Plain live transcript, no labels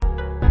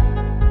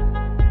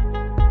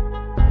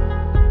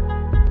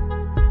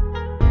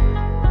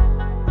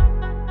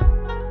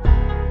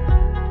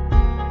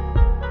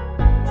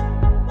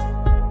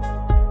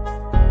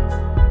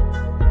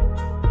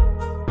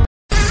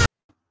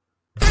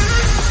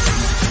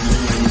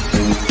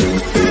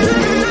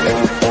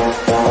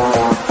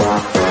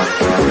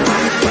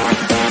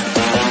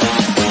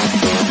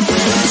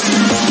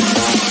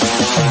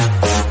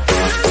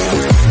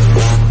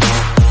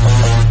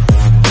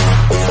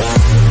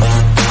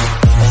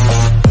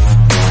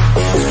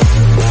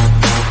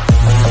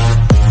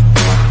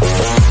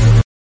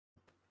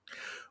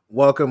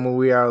Welcome.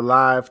 We are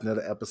live.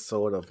 Another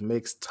episode of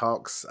Mix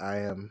Talks. I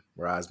am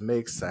Roz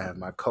Mix. I have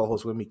my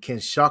co-host with me, Ken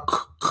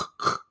Shock.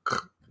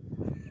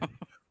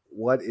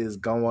 What is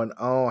going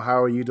on?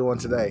 How are you doing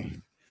today?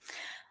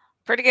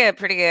 Pretty good,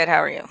 pretty good.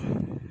 How are you?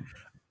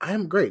 I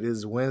am great. It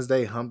is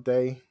Wednesday, hump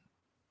day.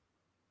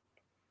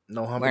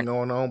 No We're humping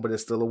going on, but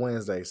it's still a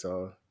Wednesday.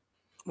 So,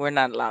 we're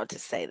not allowed to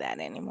say that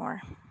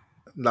anymore.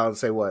 now to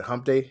say what?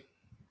 Hump day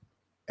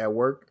at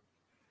work?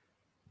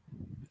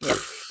 Yep.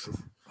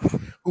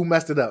 Who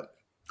messed it up?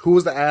 Who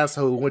was the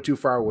asshole who went too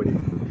far with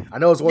it? I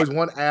know it's Th- always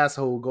one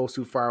asshole who goes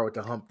too far with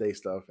the hump day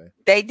stuff. And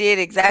They did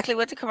exactly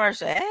what the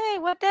commercial. Hey,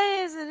 what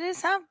day is it?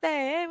 It's hump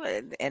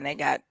day. And they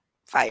got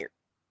fired.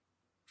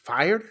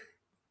 fired?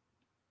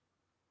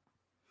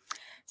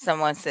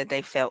 Someone said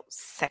they felt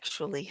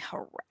sexually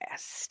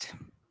harassed.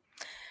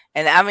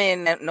 And I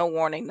mean, no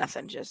warning,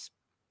 nothing, just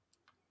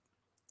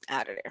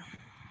out of there.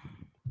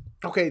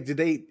 Okay, did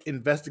they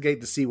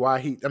investigate to see why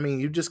he? I mean,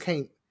 you just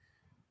can't.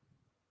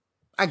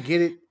 I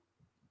get it.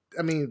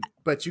 I mean,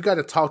 but you got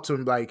to talk to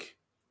him like,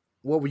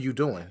 what were you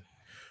doing?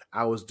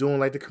 I was doing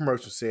like the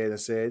commercial said and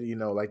said,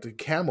 like the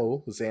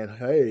camel was saying,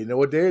 hey, you know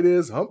what day it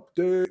is? Hump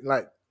day.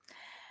 Like,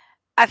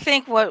 I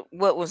think what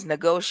was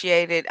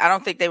negotiated, I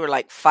don't think they were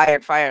like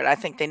fired. I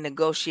think they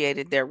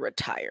negotiated their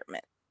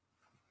retirement.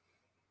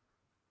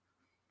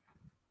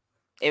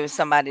 It was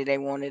somebody they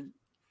wanted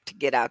to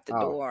get out the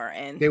oh, door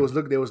they was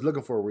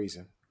looking for a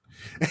reason.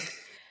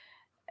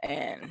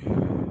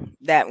 and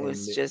that And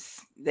was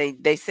just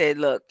they said,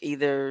 look,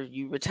 either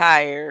you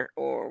retire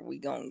or we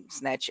gonna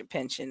snatch your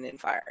pension and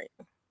fire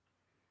you.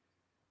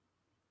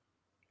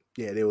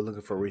 yeah, they were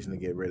looking for a reason to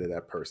get rid of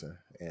that person.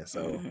 And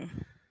so Hmm.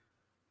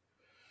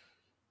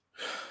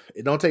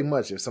 it don't take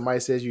much. If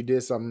somebody says you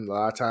did something, a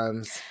lot of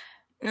times,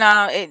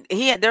 No,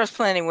 there was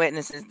plenty of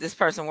witnesses. This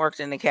person worked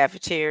in the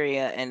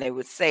cafeteria and they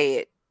would say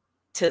it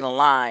to the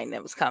line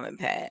that was coming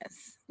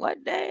past.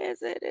 What day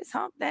is it? It's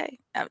hump day.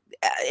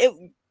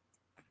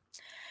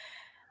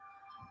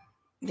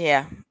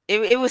 Yeah,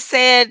 it was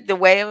said the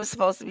way it was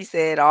supposed to be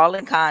said, all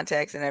in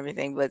context and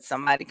everything, but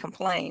somebody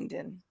complained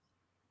and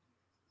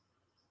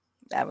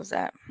that was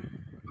that.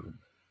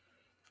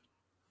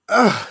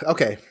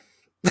 okay.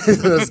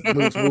 Let's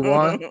move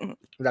on.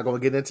 We're not going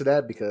to get into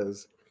that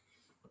because,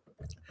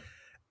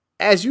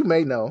 as you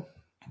may know,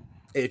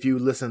 if you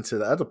listen to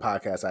the other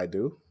podcast I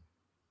do,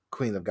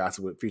 Queen of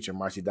Gossip with feature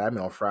Marcy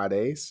Diamond on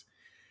Fridays.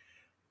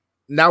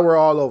 Now we're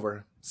all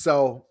over.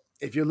 So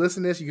if you're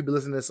listening to this, you could be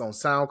listening to this on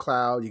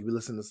SoundCloud. You could be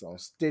listening to this on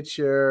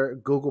Stitcher,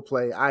 Google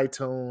Play,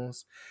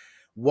 iTunes.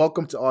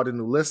 Welcome to all the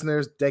new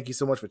listeners. Thank you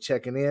so much for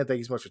checking in. Thank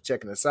you so much for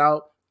checking us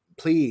out.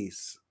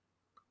 Please,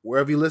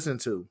 wherever you listen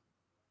to,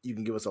 you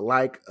can give us a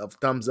like, a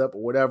thumbs up,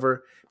 or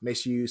whatever. Make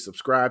sure you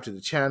subscribe to the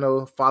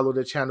channel, follow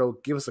the channel,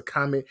 give us a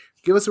comment,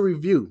 give us a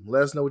review.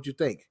 Let us know what you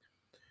think.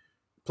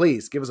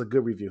 Please give us a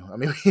good review. I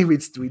mean,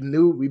 we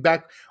knew we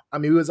back. I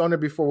mean, we was on there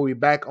before. We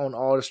back on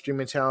all the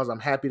streaming channels. I'm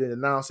happy to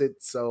announce it.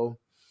 So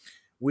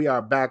we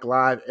are back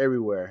live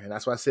everywhere, and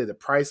that's why I said the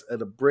price of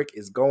the brick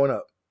is going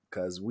up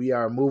because we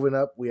are moving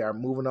up. We are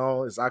moving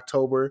on. It's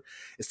October.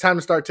 It's time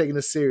to start taking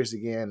this serious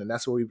again, and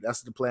that's what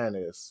the plan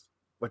is.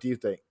 What do you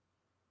think?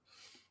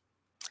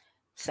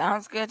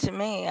 Sounds good to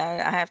me.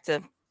 I have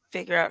to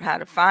figure out how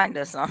to find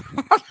us on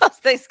those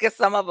things because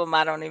some of them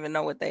I don't even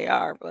know what they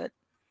are. But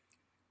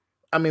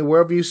I mean,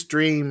 wherever you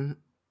stream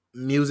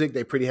music,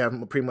 they pretty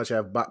much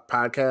have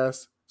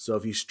podcasts. So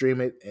if you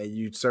stream it and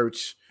you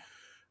search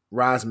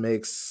Roz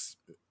Mix,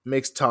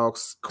 Mix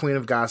Talks, Queen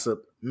of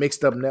Gossip,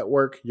 Mixed Up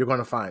Network, you're going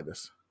to find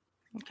us.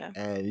 okay,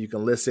 And you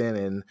can listen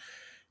and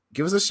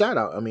give us a shout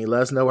out. I mean,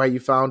 let us know how you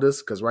found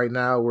us because right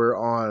now we're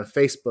on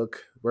Facebook.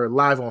 We're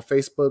live on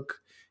Facebook,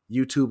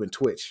 YouTube, and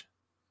Twitch.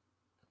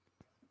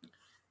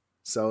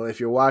 So if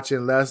you're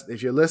watching,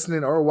 if you're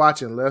listening or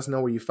watching, let us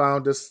know where you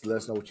found us. Let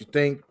us know what you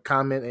think.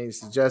 Comment any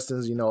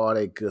suggestions. All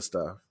that good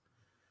stuff.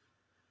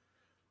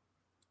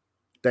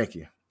 Thank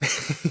you.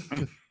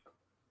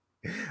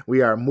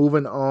 We are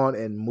moving on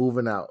and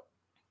moving out.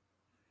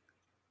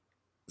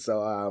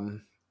 So,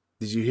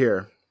 did you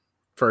hear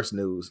first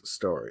news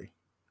story?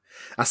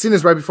 I seen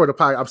this right before the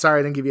podcast. I'm sorry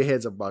I didn't give you a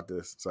heads up about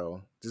this.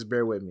 So just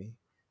bear with me.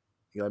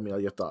 You let me know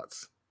your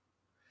thoughts.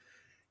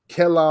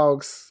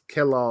 Kellogg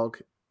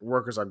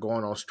workers are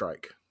going on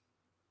strike.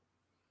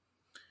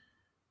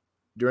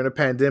 During the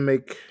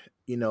pandemic,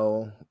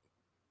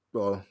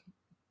 well,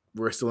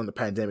 we're still in the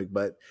pandemic,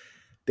 but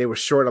they were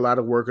short a lot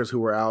of workers who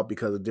were out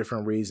because of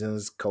different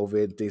reasons,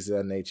 COVID, things of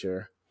that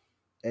nature.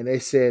 And they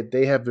said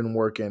they have been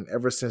working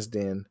ever since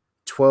then,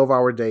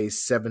 12-hour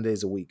days, 7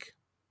 days a week.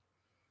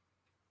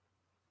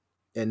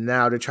 And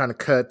now they're trying to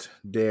cut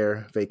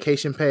their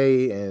vacation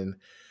pay and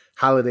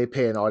holiday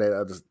pay and all that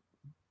other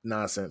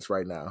nonsense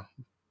right now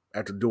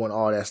after doing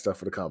all that stuff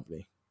for the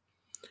company.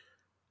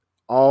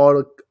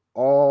 All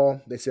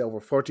they said over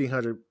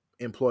 1,400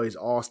 employees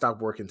all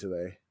stopped working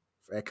today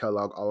at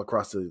Kellogg all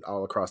across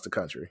the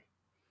country.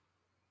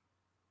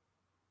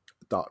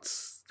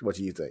 Thoughts? What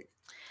do you think?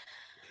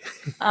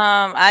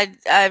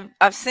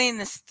 I've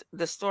seen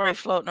the story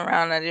floating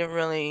around. I didn't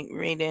really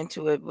read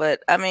into it,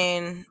 but I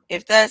mean,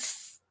 if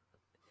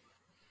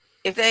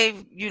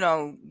they've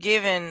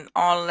given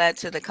all of that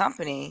to the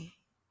company,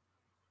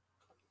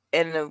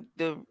 and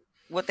the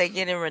what they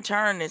get in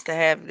return is to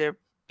have their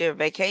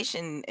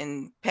vacation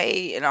and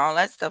pay and all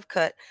that stuff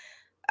cut.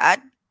 I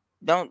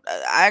don't.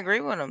 I agree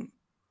with them.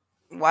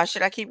 Why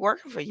should I keep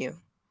working for you?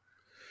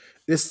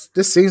 This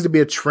seems to be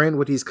a trend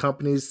with these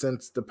companies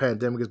since the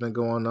pandemic has been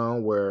going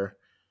on, where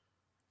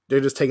they're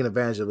just taking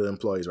advantage of the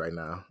employees right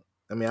now.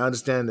 I mean, I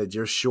understand that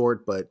you're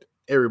short, but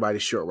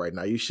everybody's short right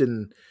now. You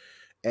shouldn't.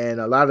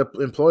 And a lot of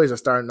employees are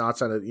starting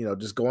outside of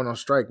just going on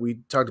strike. We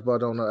talked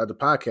about on the other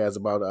podcast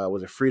about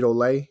was it Frito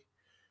Lay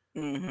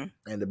Hmm.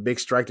 and the big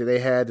strike that they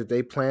had that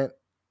they plant,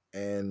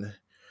 and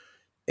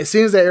it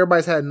seems that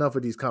everybody's had enough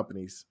of these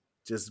companies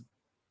just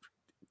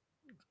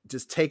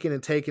taking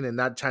and taking and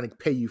not trying to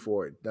pay you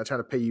for it, not trying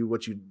to pay you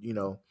what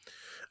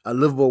a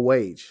livable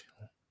wage.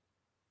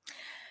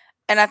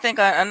 And I think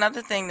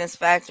another thing that's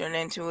factoring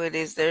into it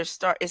is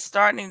it's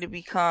starting to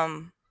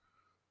become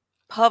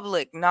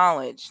public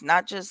knowledge,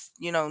 not just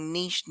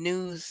niche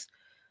news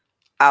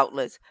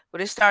outlets, but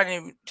it's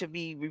starting to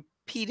be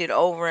repeated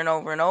over and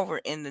over and over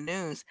in the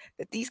news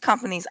that these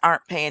companies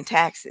aren't paying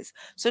taxes.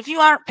 So if you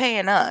aren't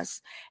paying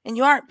us and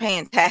you aren't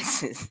paying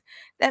taxes,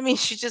 that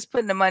means you're just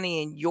putting the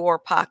money in your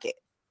pocket.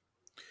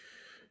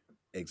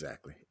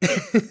 Exactly.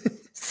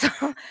 So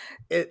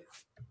it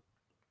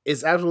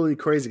it's absolutely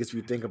crazy because if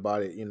you think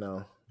about it,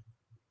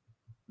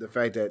 the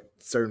fact that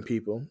certain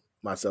people,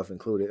 myself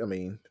included, I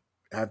mean,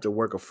 have to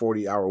work a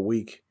 40-hour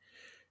week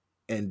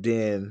and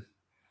then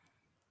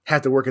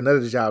have to work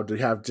another job to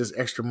have just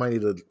extra money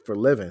for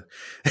living.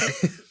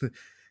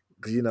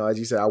 Because as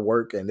you said, I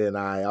work and then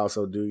I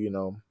also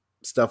do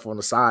stuff on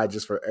the side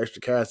just for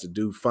extra cash to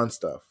do fun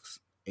stuff.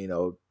 You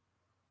know,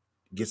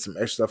 get some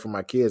extra stuff for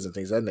my kids and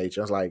things of that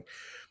nature. It's like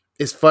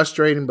it's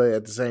frustrating, but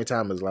at the same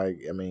time, it's like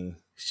I mean,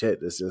 shit,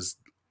 it's just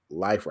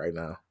life right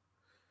now.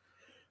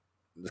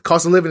 The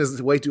cost of living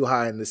is way too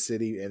high in this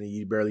city, and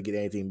you barely get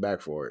anything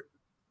back for it.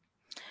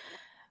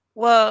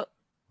 well,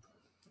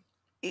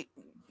 it,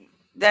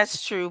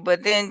 that's true,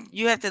 but then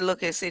you have to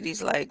look at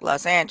cities like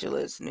Los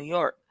Angeles, New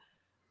York.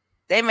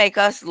 They make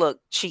us look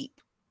cheap,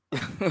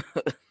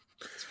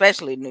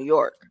 especially New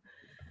York.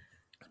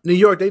 New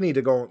York, they need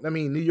to go. I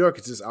mean, New York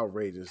is just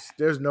outrageous.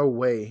 There's no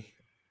way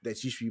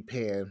that you should be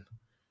paying.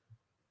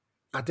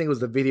 I think it was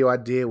the video I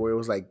did where it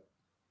was like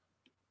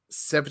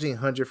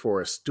 1,700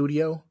 for a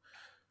studio.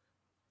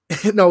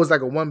 No, it was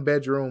like a 1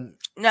 bedroom,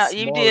 No,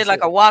 you smaller did like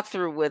a set.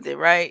 walkthrough with it,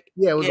 right?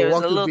 Yeah, it was a Yeah, it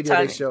was a walkthrough little video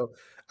they tiny. show.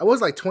 I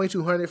was like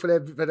 2,200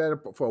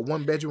 for a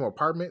 1 bedroom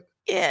apartment.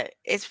 Yeah,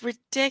 it's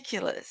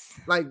ridiculous.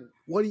 Like,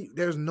 what do you?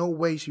 There's no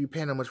way you should be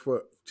paying that much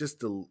for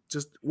just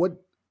what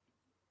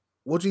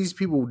do these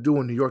people do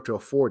in New York to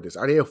afford this?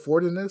 Are they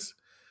affording this?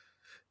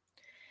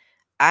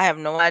 I have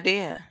no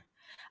idea.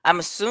 I'm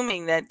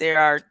assuming that there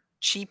are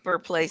cheaper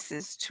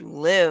places to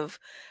live,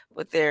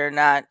 but they're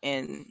not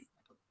in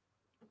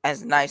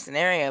as nice an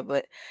area.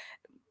 But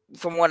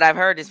from what I've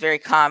heard, it's very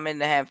common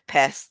to have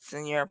pests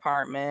in your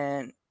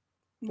apartment,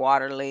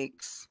 water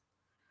leaks.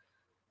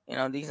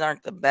 These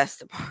aren't the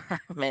best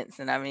apartments,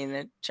 and I mean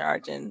they're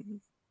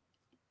charging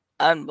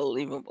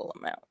unbelievable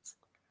amounts.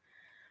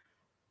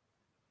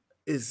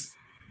 Is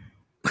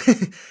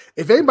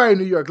if anybody in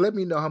New York, let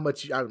me know how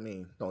much. I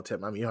mean, don't tell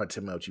me. I mean, you don't have to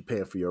tell me what you're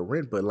paying for your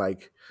rent, but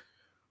like,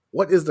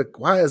 why is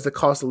the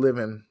cost of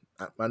living?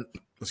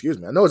 Excuse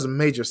me. I know it's a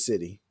major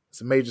city. It's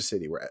a major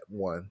city. We're at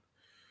one,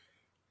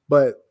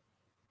 but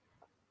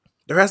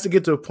there has to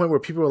get to a point where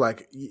people are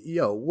like,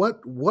 "Yo,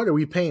 what are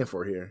we paying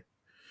for here?"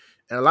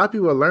 And a lot of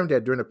people have learned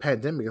that during the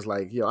pandemic. It's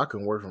like, "Yo, I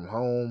can work from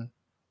home.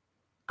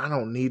 I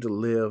don't need to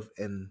live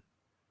in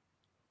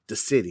the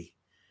city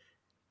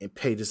and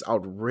pay this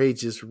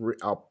outrageous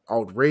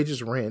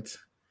rent.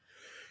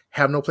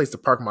 Have no place to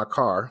park my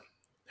car."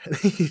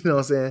 You know what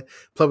I'm saying?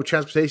 Public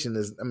transportation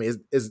is, I mean,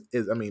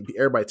 I mean,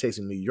 everybody takes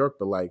in New York,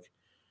 but like,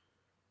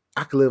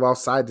 I could live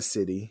outside the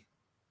city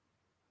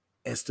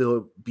and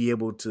still be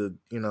able to,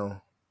 Yeah,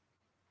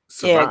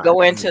 survive.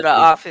 go I into mean, the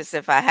office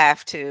if I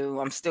have to.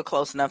 I'm still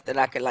close enough that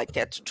I could like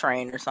catch a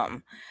train or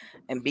something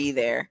and be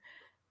there,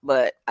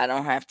 but I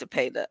don't have to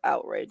pay the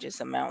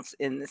outrageous amounts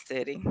in the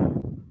city.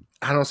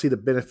 I don't see the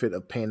benefit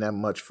of paying that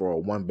much for a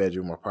 1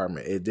 bedroom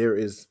apartment. There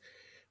is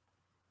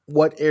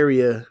what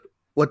area,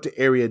 what the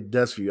area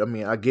does for you. I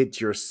mean, I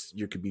get you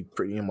could be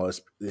pretty,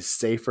 it's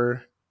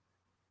safer,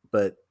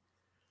 but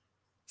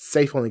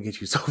safe only gets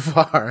you so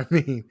far. I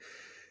mean,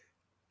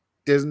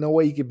 there's no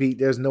way you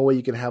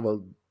can have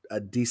a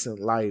decent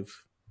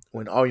life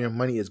when all your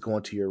money is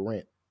going to your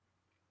rent.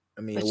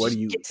 I mean, But what you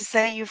do you? get to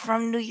say you're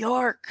from New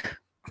York.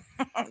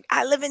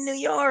 I live in New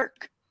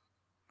York.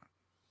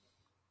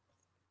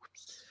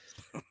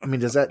 I mean,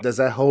 does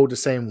that hold the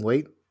same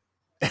weight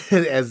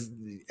as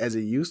as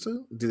it used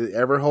to? Did it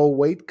ever hold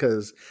weight?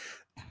 Because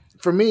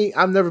for me,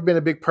 I've never been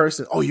a big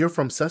person. Oh, you're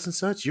from such and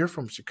such. You're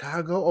from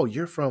Chicago. Oh,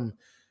 you're from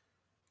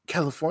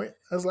California.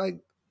 I was like,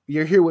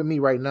 you're here with me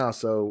right now,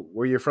 so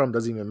where you're from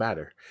doesn't even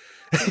matter.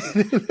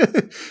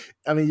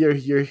 I mean, you're.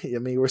 I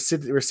mean, we're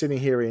sitting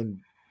here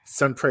in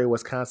Sun Prairie,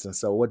 Wisconsin.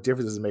 So what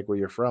difference does it make where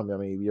you're from? I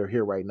mean, you're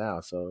here right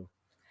now. So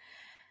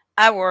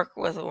I work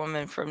with a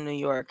woman from New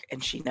York,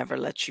 and she never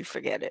lets you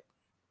forget it.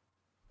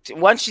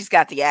 Once she's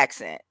got the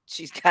accent,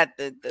 she's got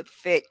the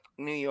thick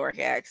New York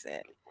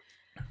accent,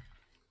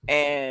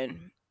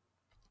 and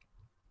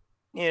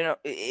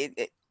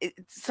it's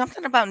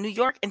something about New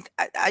York. And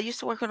I used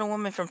to work with a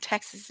woman from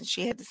Texas, and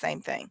she had the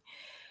same thing.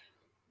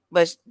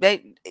 But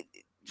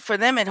for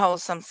them, it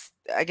holds some.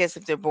 I guess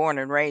if they're born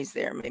and raised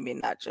there, maybe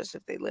not just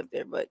if they live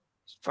there, but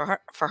for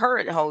her,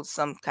 it holds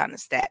some kind of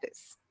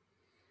status.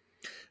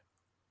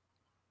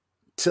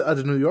 to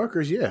other New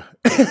Yorkers, yeah.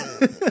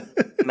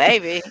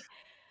 Maybe.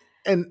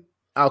 And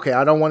okay,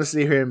 I don't want to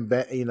sit here and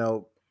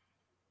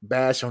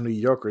bash on New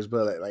Yorkers,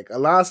 but like a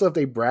lot of stuff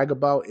they brag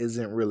about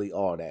isn't really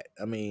all that.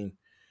 I mean,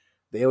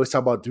 they always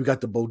talk about we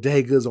got the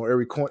bodegas on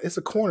every corner. It's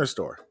a corner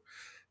store.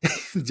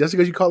 Just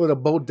because you call it a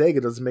bodega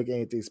doesn't make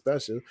anything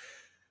special.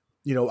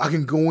 I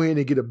can go in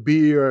and get a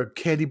beer, a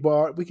candy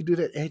bar. We can do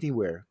that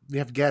anywhere. We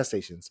have gas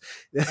stations.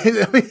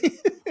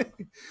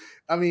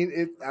 I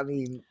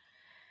mean,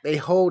 they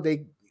hold But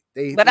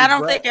they I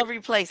don't brag. think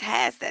every place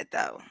has that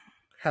though.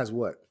 Has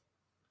what?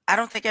 I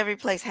don't think every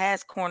place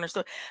has corner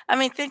store. I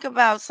mean, think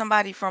about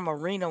somebody from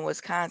Arena,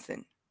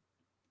 Wisconsin.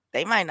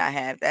 They might not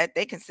have that.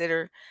 They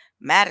consider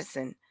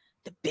Madison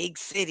the big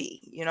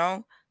city.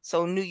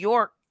 So New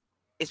York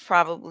is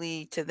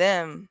probably to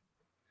them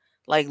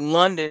like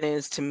London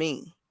is to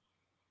me.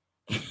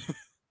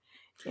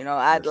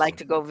 I'd like Listen,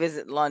 to go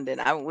visit London.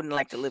 I wouldn't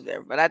like to live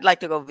there, but I'd like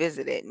to go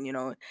visit it.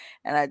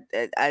 And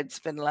I'd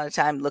spend a lot of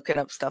time looking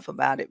up stuff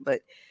about it.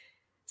 But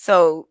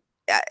so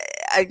I,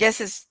 I guess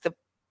it's the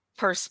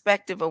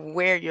perspective of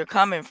where you're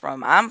coming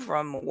from. I'm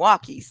from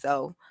Milwaukee,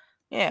 so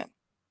yeah,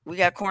 we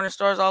got corner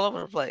stores all over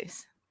the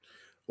place.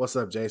 what's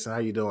up, Jason? How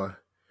you doing?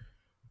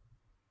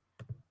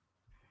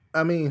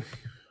 I mean,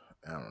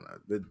 I don't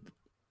know.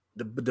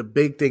 The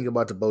big thing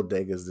about the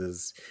bodegas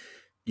is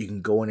you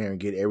can go in there and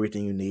get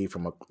everything you need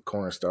from a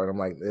corner store. I'm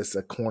like, it's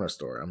a corner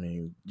store. I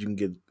mean, you can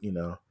get,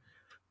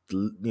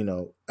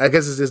 I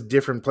guess it's just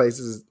different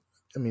places.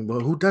 I mean, but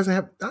who doesn't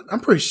have?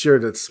 I'm pretty sure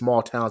that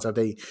small towns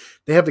they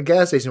have the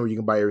gas station where you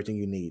can buy everything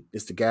you need.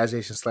 It's the gas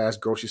station slash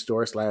grocery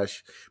store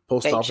slash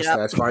post Bake office shop.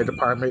 slash fire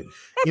department.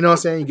 You know what I'm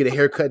saying? You get a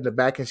haircut in the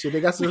back and shit.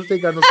 They got stuff they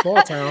got in the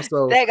small towns.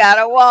 So They got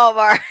a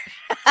Walmart.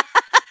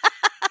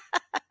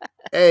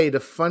 hey, the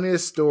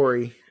funniest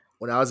story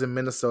when I was in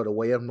Minnesota,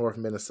 way up north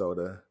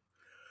Minnesota,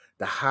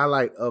 the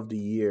highlight of the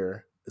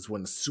year is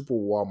when the Super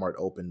Walmart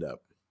opened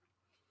up.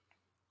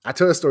 I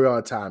tell the story all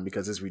the time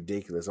because it's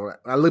ridiculous. When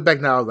I look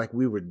back now, like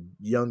we were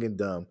young and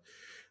dumb.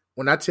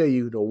 When I tell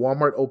you the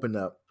Walmart opened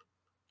up,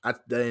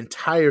 the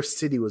entire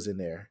city was in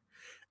there,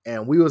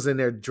 and we was in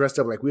there dressed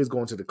up like we was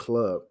going to the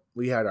club.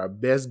 We had our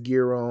best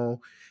gear on,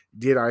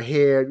 did our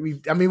hair. We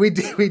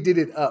did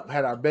it up.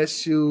 Had our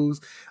best shoes.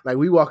 Like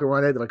we walk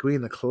around there like we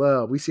in the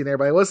club. We seen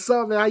everybody. What's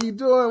up, man? How you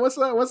doing? What's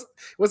up?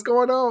 What's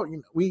going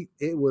on?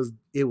 It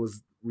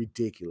was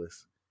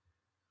ridiculous.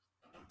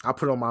 I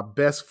put on my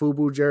best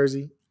FUBU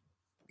jersey.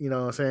 You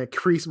know what I'm saying?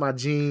 Crease my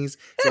jeans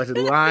so I had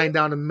the line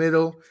down the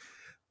middle.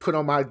 Put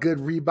on my good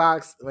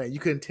Reeboks. Man, you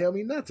couldn't tell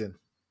me nothing.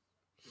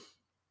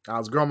 I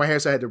was growing my hair,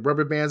 so I had the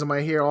rubber bands on my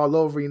hair all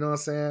over. You know what I'm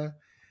saying?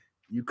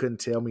 You couldn't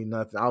tell me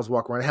nothing. I was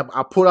walking around.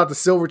 I pulled out the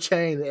silver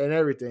chain and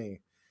everything.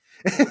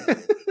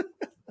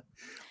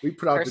 We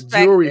put out the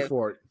jewelry Perspective.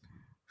 for it.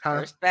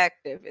 Huh?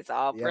 Perspective. It's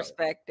all Yeah.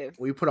 perspective.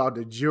 We put out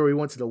the jewelry.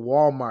 Went to the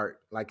Walmart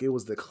like it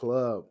was the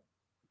club.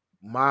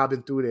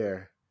 Mobbing through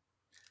there.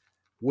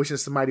 Wishing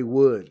somebody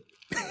would.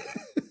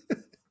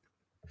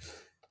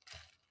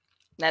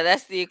 Now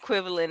that's the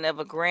equivalent of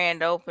a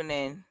grand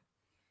opening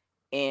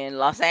in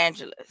Los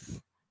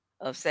Angeles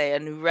of say a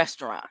new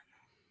restaurant.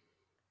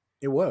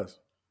 It was.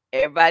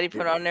 Everybody It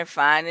put on their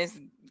finest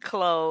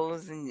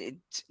clothes, and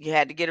you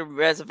had to get a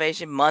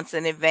reservation months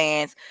in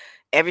advance.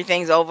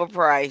 Everything's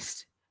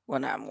overpriced. Well,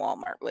 not in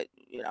Walmart,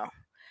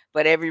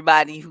 but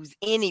everybody who's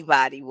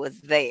anybody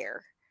was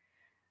there.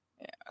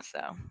 Yeah,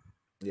 so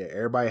Yeah,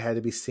 everybody had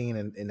to be seen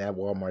in that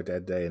Walmart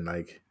that day, and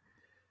like,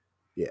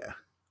 yeah,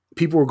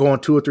 people were going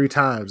 2 or 3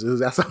 times.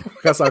 That's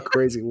how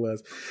crazy it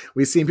was.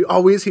 We seen people.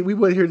 Oh, we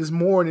went here this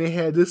morning. They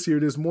had this here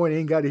this morning.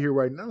 Ain't got it here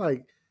right now.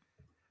 Like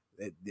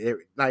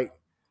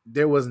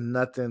there was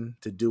nothing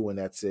to do in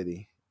that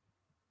city.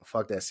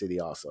 Fuck that city.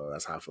 Also,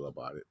 that's how I feel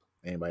about it.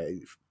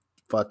 Anybody?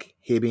 Fuck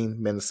Hibbing,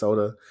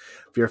 Minnesota.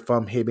 If you're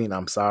from Hibbing,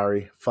 I'm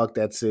sorry. Fuck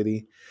that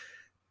city.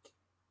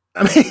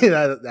 I mean,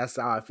 that's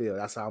how I feel.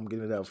 That's how I'm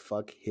getting it up.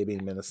 Fuck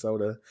Hibbing,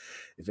 Minnesota.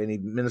 If any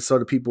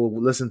Minnesota people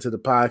listen to the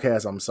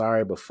podcast, I'm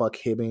sorry, but fuck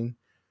Hibbing.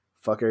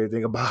 Fuck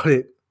everything about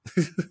it.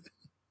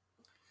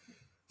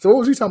 So what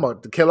was we talking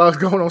about? The Kellogg's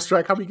going on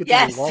strike? How do we get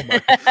to the yes.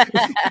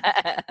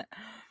 Walmart?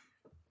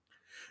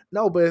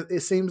 No, but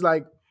it seems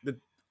like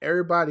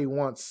everybody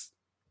wants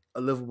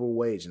a livable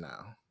wage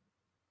now.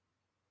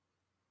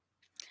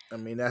 I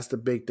mean, that's the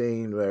big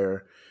thing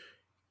where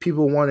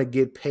people want to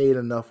get paid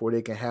enough where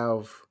they can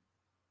have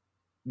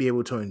be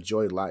able to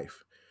enjoy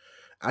life.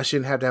 I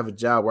shouldn't have to have a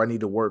job where I need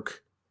to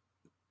work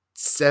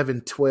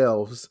 7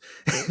 12s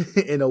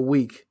in a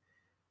week,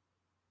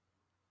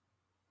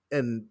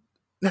 and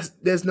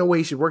there's no way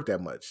you should work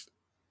that much.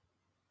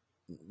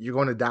 You're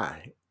going to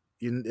die.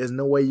 There's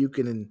no way you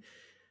can.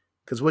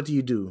 Because what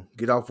do?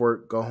 Get off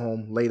work, go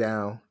home, lay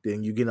down,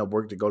 then you get up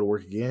work to go to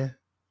work again.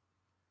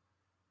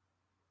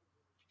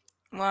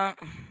 Well,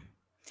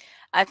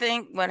 I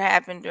think what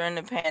happened during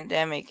the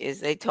pandemic is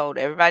they told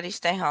everybody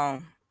stay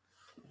home.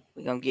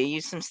 We're gonna give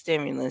you some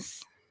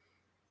stimulus,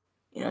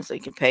 so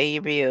you can pay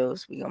your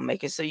bills. We're gonna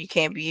make it so you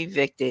can't be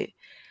evicted.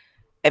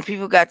 And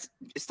people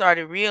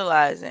started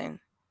realizing,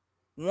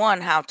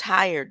 one, how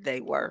tired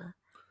they were,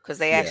 because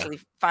they Yeah. actually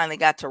finally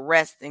got to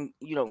rest and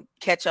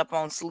catch up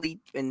on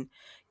sleep and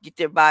get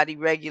their body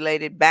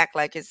regulated back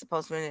like it's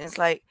supposed to be. And it's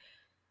like,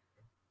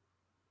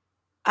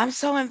 I'm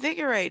so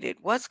invigorated.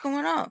 What's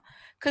going on?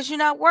 Because you're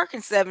not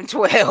working 7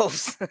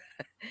 12s.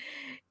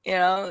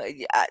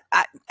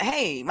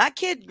 Hey, my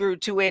kid grew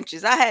 2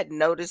 inches. I hadn't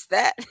noticed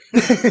that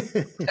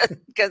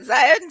because I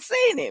hadn't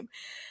seen him.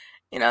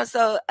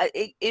 So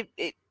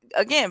it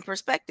again,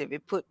 perspective.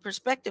 It put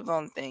perspective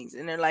on things,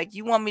 and they're like,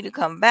 "You want me to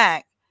come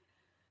back?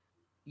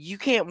 You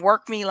can't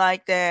work me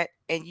like that,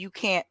 and you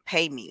can't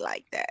pay me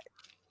like that."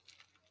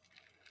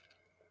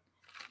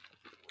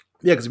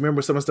 Yeah, because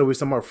remember some of the stuff we were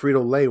talking about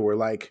Frito Lay, where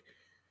like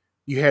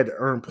you had to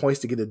earn points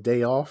to get a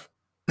day off.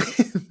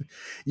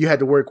 You had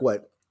to work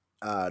what,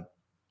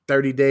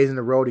 30 days in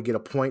a row to get a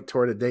point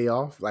toward a day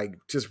off. Like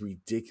just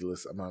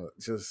ridiculous amount of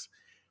just.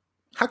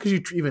 How could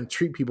you even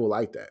treat people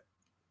like that?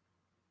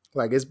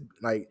 Like it's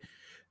like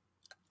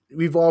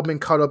we've all been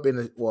caught up in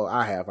it. Well,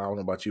 I have. I don't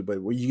know about you,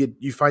 but where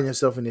you find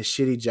yourself in this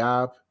shitty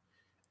job,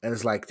 and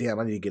it's like, damn,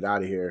 I need to get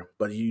out of here.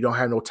 But you don't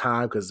have no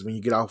time because when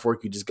you get off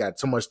work, you just got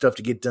so much stuff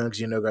to get done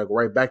because gotta go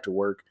right back to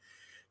work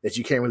that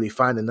you can't really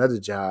find another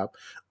job,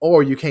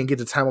 or you can't get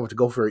the time off to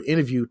go for an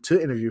interview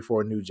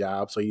for a new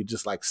job. So you're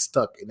just like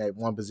stuck in that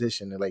one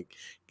position and like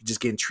just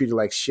getting treated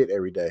like shit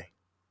every day.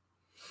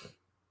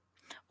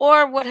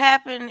 Or what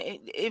happened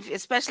if,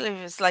 especially if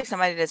it's like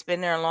somebody that's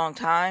been there a long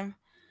time.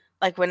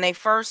 Like when they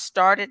first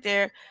started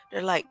there,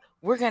 they're like,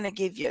 "We're gonna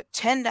give you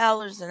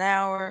 $10 an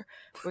hour.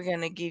 We're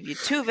gonna give you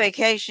 2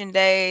 vacation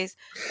days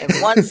and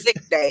 1 sick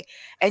day."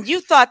 And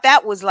you thought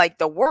that was like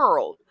the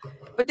world.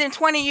 But then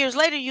 20 years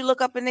later, you look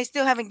up and they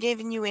still haven't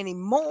given you any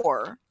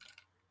more.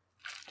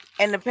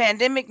 And the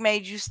pandemic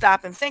made you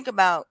stop and think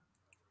about,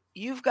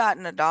 you've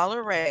gotten a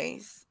dollar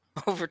raise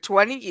over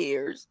 20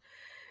 years,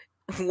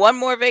 one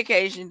more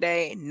vacation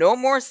day, no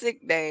more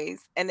sick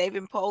days, and they've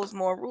imposed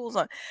more rules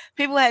on.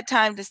 People had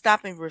time to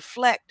stop and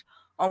reflect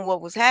on what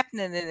was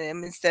happening to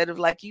them instead of,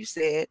 like you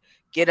said,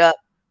 get up,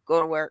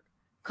 go to work,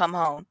 come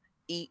home,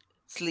 eat,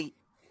 sleep,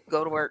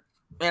 go to work.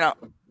 You know,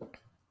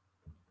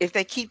 if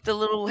they keep the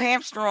little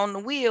hamster on the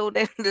wheel,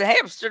 then the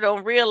hamster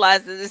don't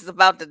realize that it's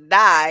about to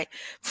die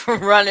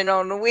from running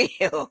on the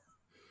wheel.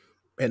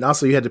 And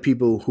also, you had the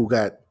people who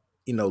got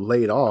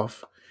laid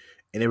off,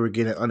 and they were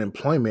getting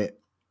unemployment,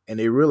 and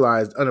they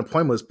realized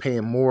unemployment was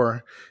paying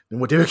more than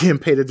what they were getting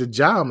paid at the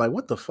job. I'm like,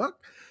 what the fuck?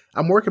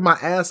 I'm working my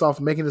ass off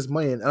making this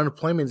money, and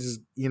unemployment is,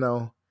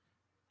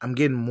 I'm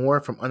getting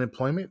more from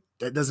unemployment.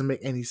 That doesn't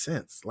make any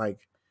sense.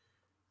 Like,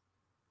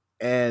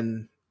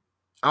 and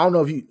I don't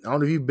know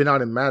if you've been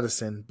out in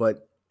Madison,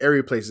 but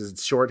every place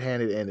is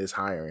shorthanded and is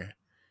hiring.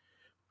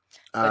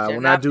 But they're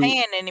When I not do,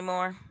 paying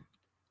anymore.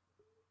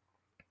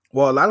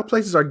 well, a lot of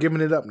places are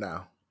giving it up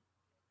now.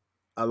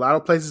 A lot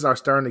of places are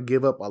starting to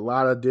give up a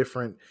lot of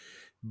different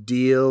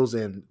deals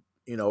and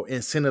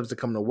incentives to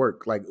come to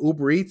work. Like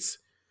Uber Eats,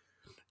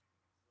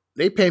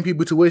 they paying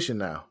people tuition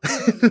now.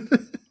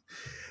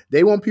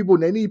 They want people.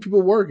 They need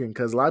people working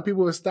because a lot of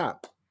people have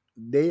stopped.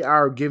 They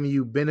are giving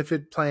you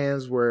benefit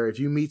plans where if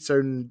you meet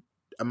certain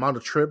amount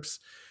of trips,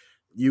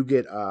 you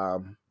get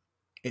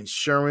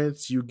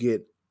insurance, you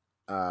get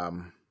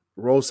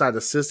roadside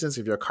assistance.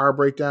 If your car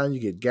breaks down, you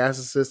get gas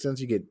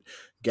assistance, you get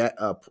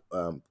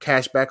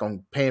cash back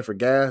on paying for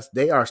gas.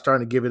 They are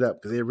starting to give it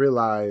up because they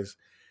realize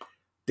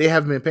they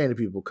haven't been paying the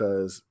people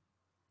because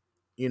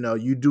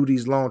you do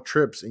these long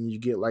trips and you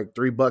get like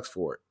 $3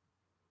 for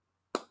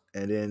it,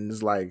 and then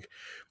it's like,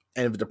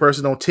 and if the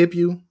person don't tip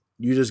you,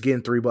 you're just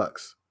getting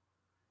 $3.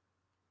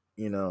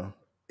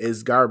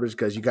 It's garbage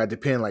because you got to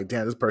depend like,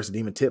 damn, this person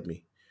didn't even tip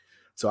me.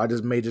 So I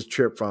just made this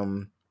trip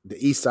from the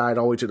east side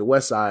all the way to the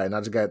west side, and I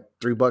just got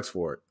 $3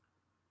 for it.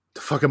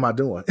 The fuck am I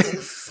doing?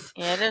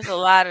 Yeah, there's a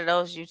lot of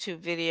those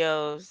YouTube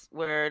videos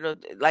where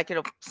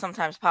it'll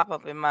sometimes pop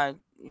up in my,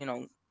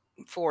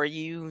 for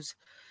use,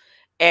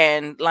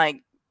 and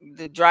like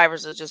the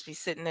drivers will just be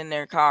sitting in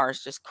their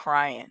cars just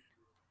crying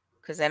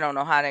because they don't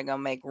know how they're gonna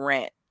make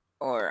rent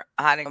or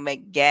how they're gonna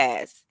make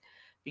gas,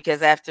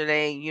 because after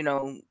they,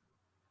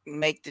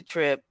 make the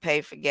trip,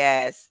 pay for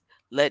gas,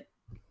 let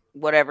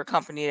whatever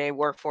company they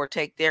work for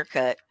take their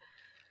cut,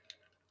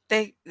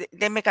 they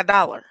make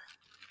 $1.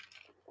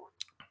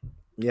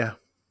 Yeah.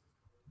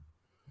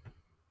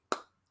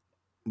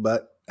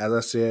 But as I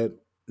said,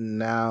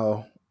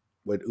 now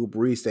with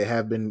Uber Eats, they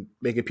have been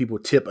making people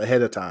tip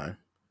ahead of time.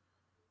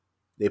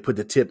 they put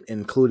the tip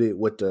included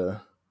with the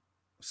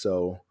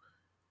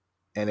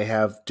and they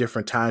have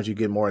different times you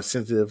get more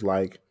incentive.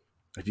 Like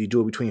if you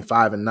do it between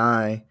 5 and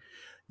 9,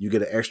 you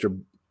get an extra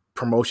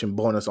promotion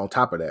bonus on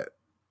top of that.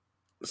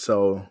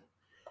 So,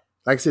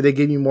 like I said, they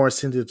give you more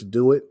incentive to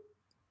do it.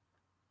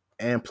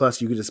 And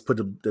plus, you can just put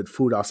the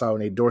food outside on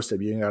their doorstep.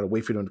 You ain't got to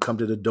wait for them to come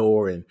to the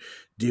door and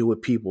deal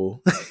with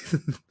people.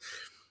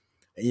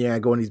 Yeah,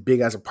 go in these big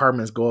ass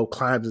apartments, go up,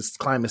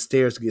 climbing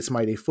stairs to get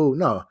somebody their food.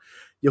 No,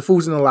 your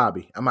food's in the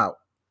lobby. I'm out.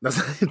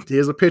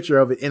 Here's a picture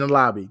of it in the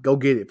lobby. Go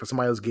get it for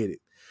somebody else. Get it.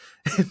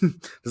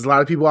 There's a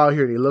lot of people out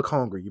here. They look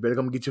hungry. You better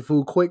come get your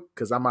food quick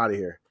because I'm out of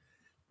here.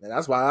 And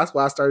that's why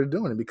I started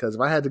doing it, because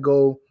if I had to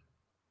go,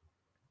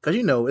 because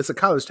it's a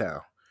college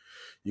town.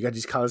 You got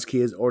these college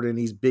kids ordering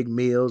these big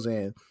meals,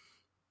 and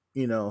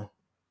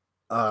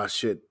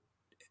shit,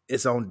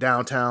 it's on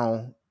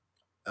downtown.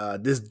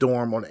 This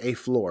dorm on the 8th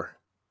floor.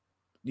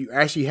 You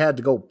actually had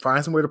to go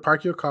find somewhere to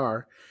park your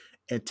car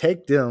and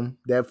take them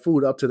that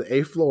food up to the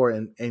 8th floor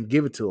and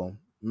give it to them.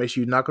 Make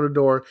sure you knock on the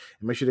door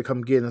and make sure they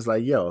come get it. And it's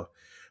like, yo,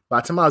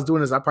 by the time I was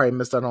doing this, I probably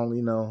missed out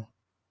on,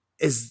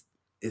 it's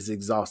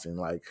exhausting.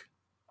 Like,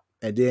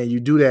 and then you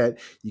do that,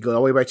 you go all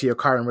the way back to your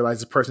car and realize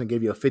this person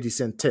gave you a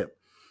 50-cent tip.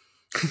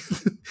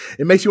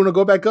 It makes you want to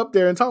go back up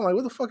there and talk like,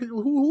 what the fuck?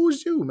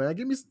 Who's you, man?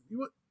 Give me,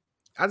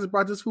 I just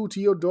brought this food to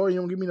your door. You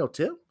don't give me no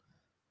tip?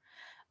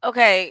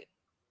 Okay.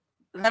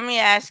 Let me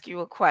ask you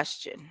a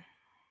question.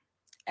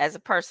 As a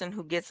person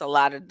who gets a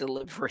lot of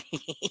delivery,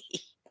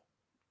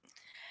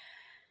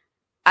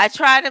 I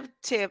try to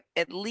tip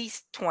at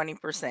least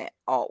 20%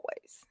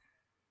 always.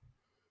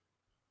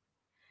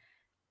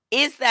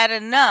 Is that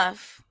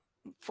enough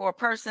for a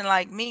person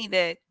like me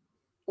that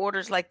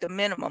orders like the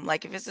minimum?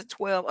 Like if it's a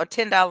 $12 or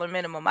 $10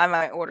 minimum, I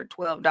might order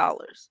 $12.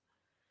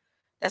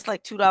 That's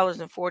like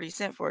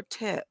 $2.40 for a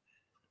tip.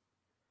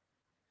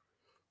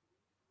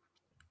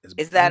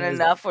 Is that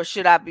enough, or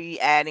should I be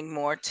adding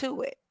more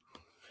to it?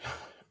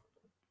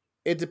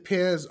 It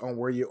depends on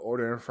where you're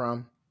ordering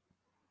from.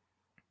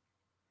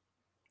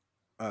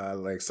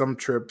 Like some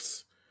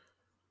trips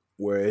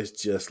where it's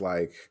just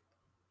like,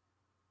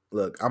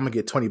 look, I'm gonna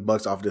get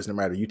 $20 off this no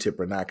matter you tip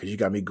or not, because you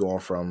got me going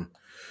from,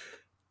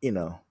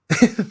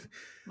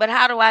 But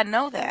how do I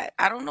know that?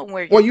 I don't know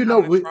where you're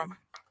coming from.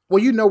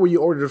 Well, you know where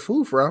you order the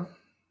food from.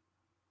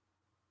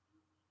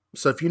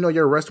 So if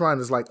your restaurant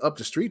is like up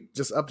the street,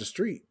 just up the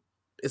street,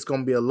 it's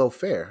gonna be a low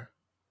fare.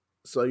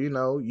 So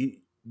you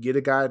get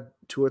a guy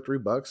 $2 or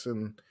 $3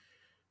 and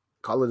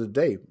call it a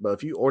day. But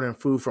if you ordering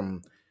food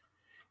from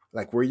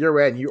like where you're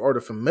at and you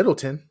order from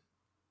Middleton,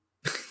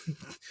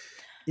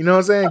 you know what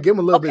I'm saying? Give them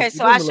a little bit. Okay,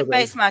 so I should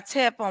base my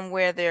tip on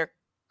where they're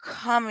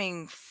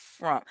coming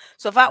from.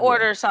 So if I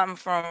order something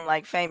from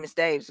like Famous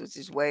Dave's, which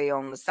is way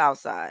on the south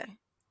side,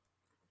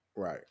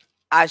 right,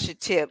 I should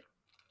tip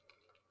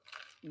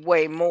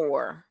way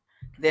more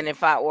than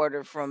if I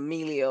order from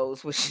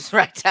Melio's, which is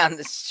right down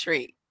the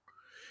street.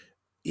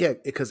 Yeah,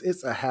 because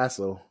it's a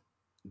hassle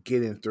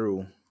getting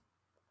through.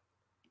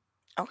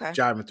 Okay.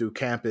 Driving through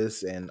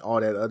campus and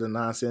all that other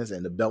nonsense,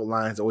 and the belt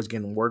line's always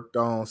getting worked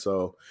on.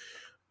 So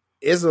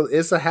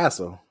it's a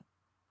hassle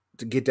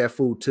to get that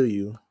food to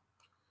you,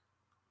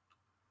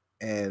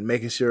 and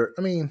making sure.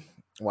 I mean,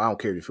 well, I don't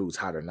care if your food's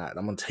hot or not.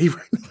 I'm gonna tell you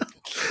right now.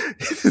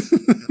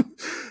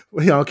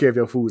 Well, I don't care if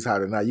your food's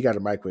hot or not. You got a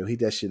microwave. Heat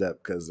that shit up,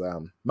 because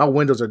my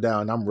windows are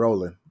down. I'm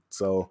rolling.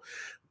 So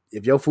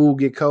if your food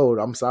get cold,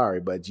 I'm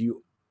sorry, but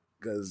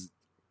because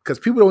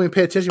people don't even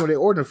pay attention when they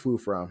order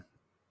food from.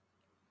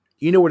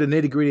 You know where the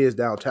nitty-gritty is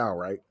downtown,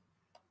 right?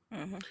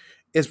 Mm-hmm.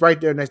 It's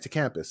right there next to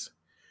campus.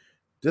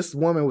 This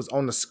woman was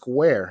on the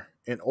square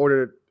and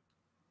ordered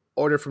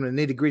from the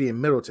nitty-gritty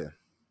in Middleton.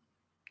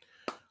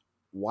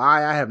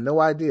 Why? I have no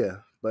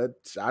idea. But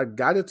I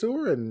got it to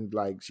her, and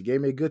like she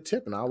gave me a good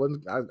tip, and I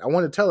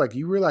wanted to tell her, like,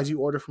 you realize you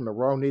ordered from the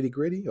wrong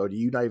nitty-gritty, or do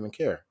you not even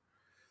care?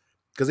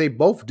 Because they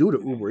both do the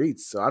Uber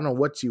Eats, so I don't know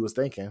what she was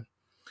thinking.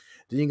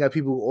 Then you got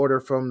people who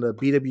order from the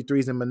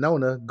BW3s in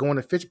Monona going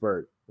to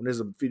Fitchburg when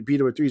there's a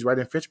BW3s right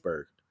in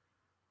Fitchburg.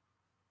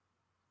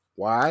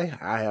 Why?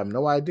 I have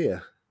no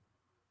idea.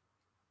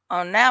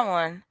 On that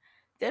one,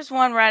 there's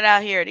one right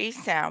out here at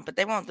Easttown, but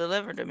they won't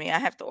deliver to me. I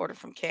have to order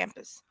from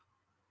campus.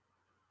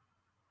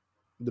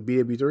 The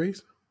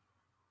BW3s?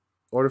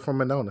 Order from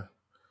Monona.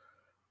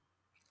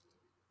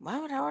 Why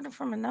would I order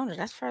from Monona?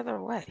 That's further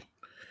away.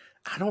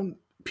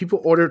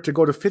 People order to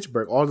go to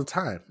Fitchburg all the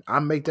time. I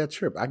make that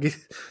trip.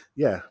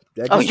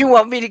 You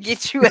want me to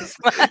get you as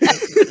much?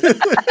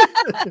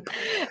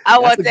 I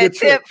want that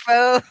tip,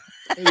 fool.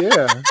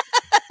 Yeah.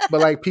 But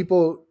like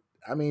people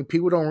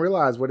don't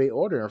realize where they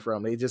ordering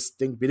from. They just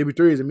think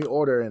BW3 is a me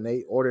order, and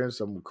they ordering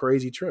some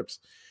crazy trips.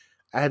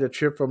 I had a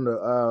trip from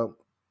the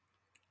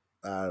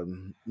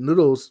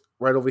Noodles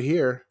right over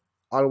here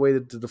all the way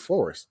to the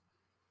forest.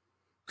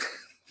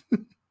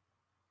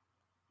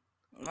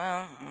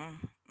 Well,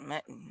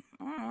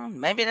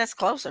 maybe that's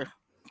closer.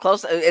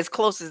 As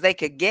close as they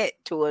could get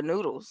to a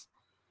Noodles.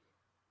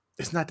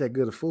 It's not that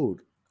good of food.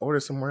 Order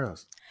somewhere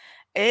else.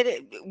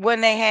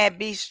 When they had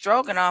beef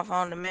stroganoff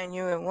on the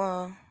menu, it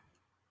was.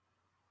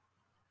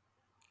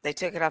 They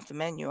took it off the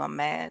menu. I'm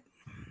mad.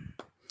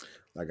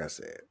 Like I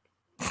said,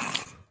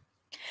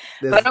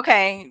 But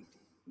okay,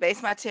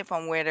 base my tip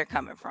on where they're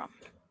coming from.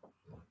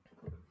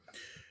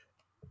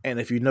 and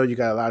if you know you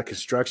got a lot of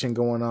construction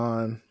going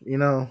on, I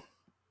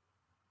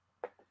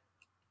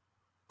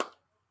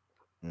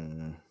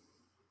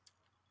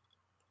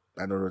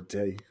don't know what to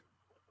tell you.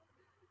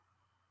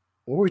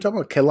 What were we talking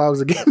about?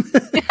 Kellogg's again?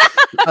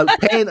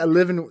 Paying a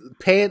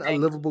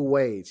livable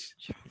wage.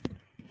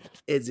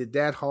 Is it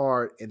that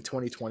hard in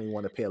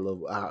 2021 to pay a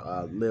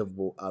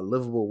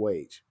livable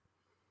wage?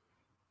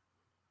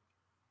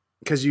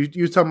 Because you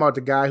talking about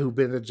the guy who's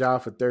been in the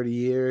job for 30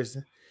 years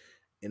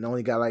and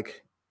only got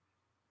like,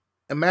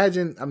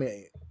 imagine, I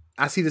mean,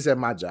 I see this at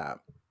my job.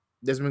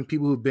 There's been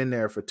people who've been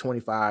there for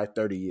 25,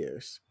 30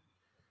 years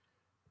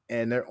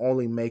and they're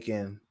only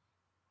making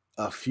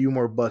a few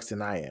more bucks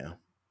than I am.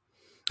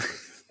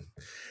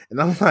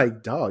 And I'm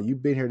like, dog,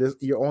 you've been here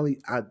you're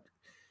only,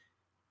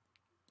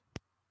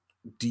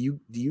 do you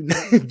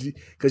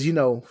because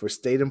for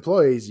state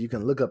employees you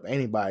can look up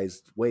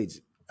anybody's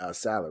wage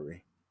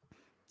salary.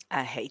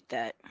 I hate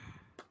that.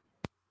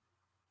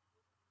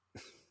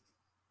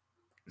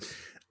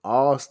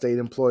 All state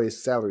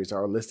employees' salaries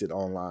are listed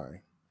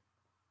online.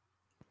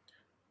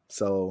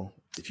 So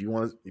if you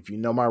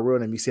know my real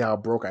name, you see how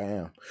broke I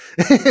am.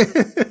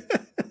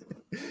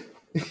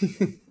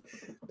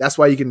 That's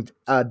why you can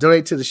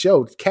donate to the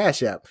show.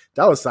 Cash App,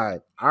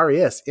 $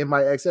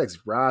 RESMIXX,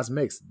 Roz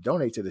Mix.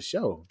 Donate to the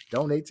show.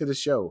 Donate to the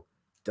show.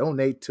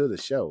 Donate to the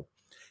show.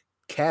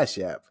 Cash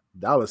App,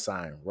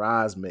 $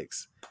 Roz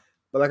Mix.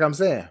 But like I'm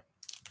saying,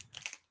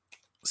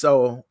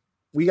 so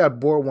we got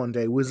bored one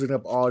day. We was looking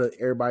up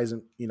everybody's,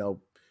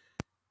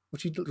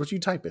 what you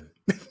typing?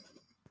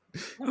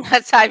 I'm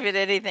not typing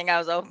anything. I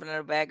was opening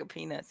a bag of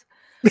peanuts.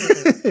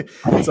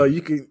 So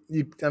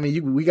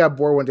we got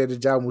bored one day at the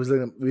job. And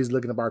we was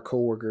looking up our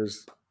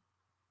coworkers'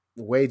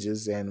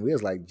 wages, and we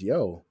was like,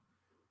 "Yo,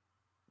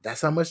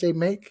 that's how much they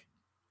make."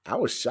 I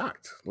was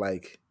shocked.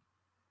 Like,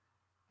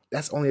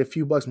 that's only a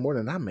few bucks more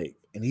than I make,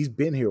 and he's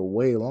been here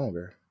way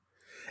longer.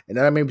 And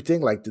that made me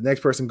think like the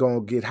next person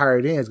gonna get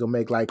hired in is gonna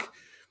make like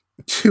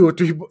 2 or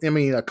 3. I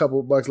mean, a couple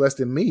of bucks less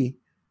than me.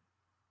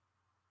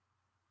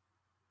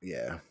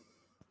 Yeah.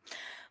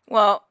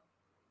 Well,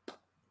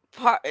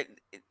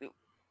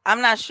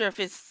 I'm not sure if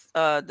it's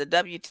the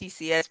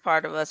WTCS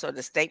part of us or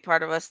the state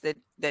part of us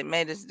that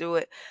made us do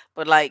it,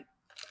 but like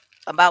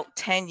about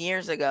 10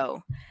 years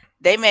ago,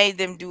 they made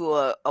them do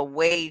a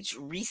wage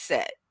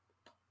reset.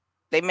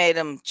 They made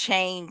them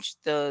change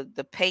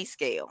the pay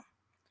scale,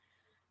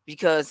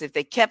 because if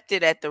they kept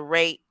it at the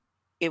rate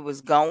it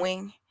was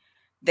going,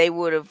 they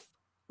would have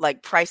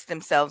like priced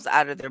themselves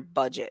out of their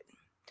budget.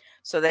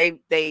 So they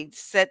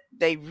reset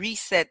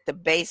the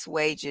base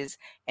wages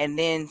and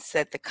then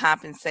set the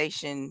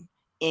compensation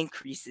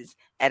increases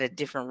at a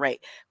different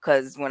rate.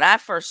 Because when I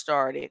first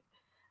started,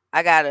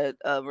 I got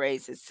a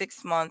raise at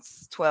 6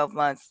 months, 12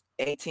 months,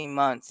 18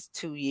 months,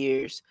 2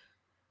 years,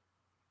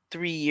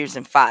 3 years,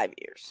 and 5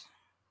 years.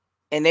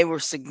 And they were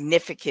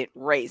significant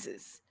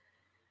raises.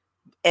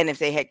 And if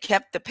they had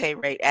kept the pay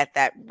rate at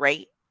that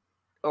rate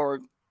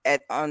or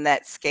on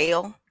that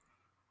scale,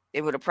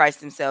 they would have priced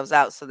themselves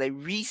out. So they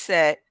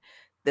reset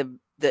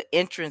the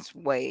entrance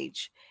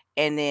wage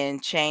and then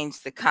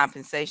changed the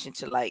compensation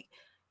to like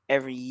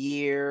every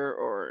year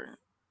or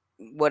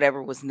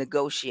whatever was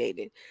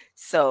negotiated.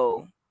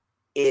 So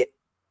it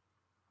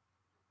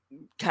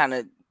kind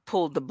of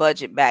pulled the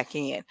budget back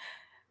in.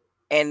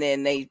 And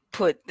then they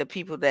put the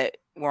people that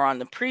were on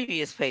the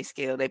previous pay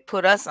scale, they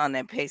put us on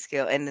that pay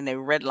scale, and then they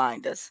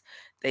redlined us.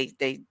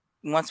 They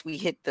once we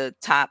hit the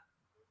top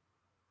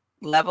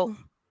level,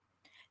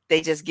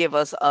 they just give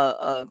us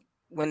a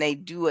when they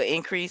do an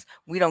increase,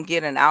 we don't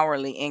get an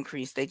hourly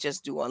increase. They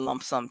just do a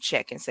lump sum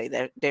check and say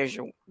that there's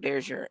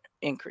your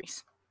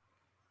increase.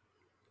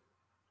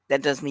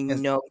 That does me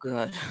no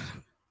good.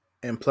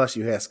 And plus,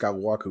 you had Scott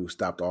Walker, who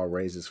stopped all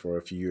raises for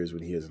a few years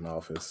when he was in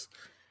office.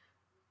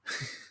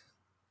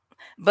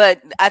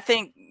 But I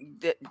think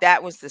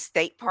that was the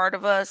state part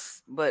of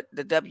us, but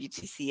the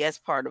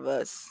WTCS part of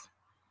us,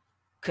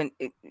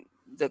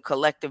 the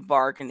collective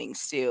bargaining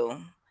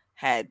still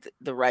had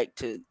the right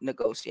to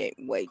negotiate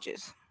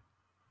wages.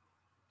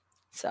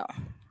 So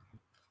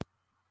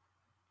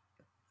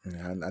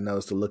I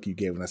noticed the look you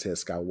gave when I said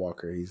Scott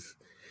Walker. He's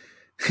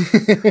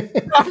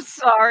I'm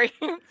sorry.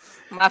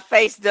 My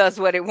face does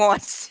what it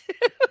wants.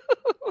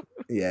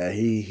 Yeah,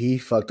 he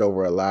fucked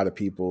over a lot of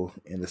people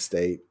in the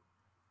state.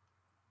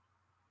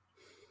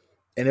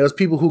 And there was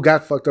people who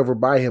got fucked over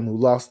by him who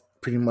lost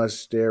pretty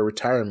much their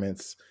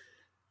retirements,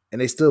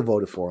 and they still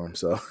voted for him.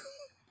 So,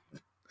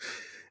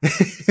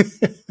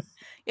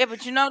 yeah,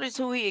 but you notice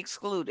who he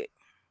excluded?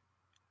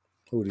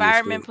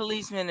 Firemen,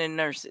 policemen, and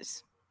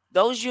nurses.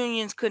 Those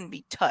unions couldn't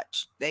be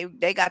touched. They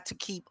got to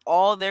keep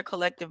all their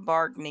collective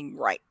bargaining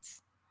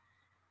rights.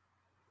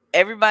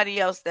 Everybody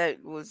else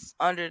that was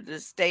under the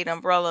state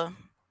umbrella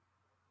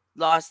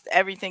lost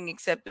everything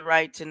except the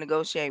right to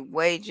negotiate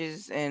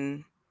wages,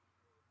 and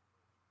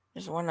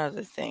there's one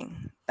other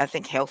thing. I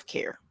think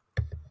healthcare.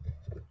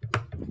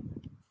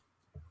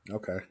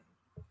 Okay.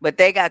 But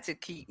they got to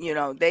keep,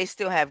 they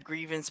still have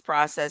grievance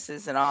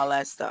processes and all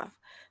that stuff.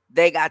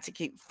 They got to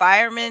keep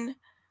firemen,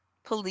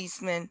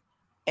 policemen,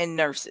 and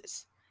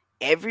nurses.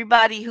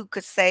 Everybody who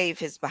could save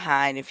his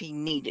behind if he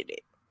needed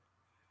it.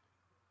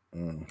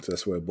 So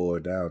that's what it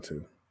boiled down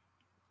to.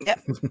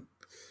 Yep.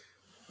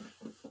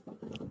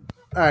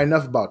 All right,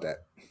 enough about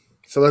that.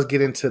 So let's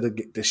get into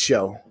the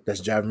show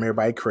that's driving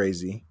everybody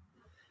crazy.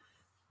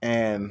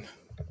 And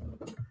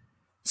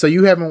so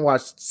you haven't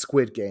watched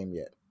Squid Game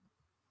yet?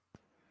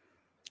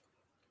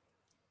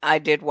 I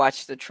did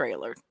watch the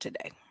trailer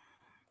today.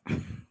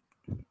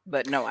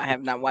 But no, I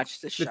have not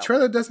watched the show. The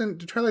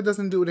trailer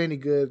doesn't do it any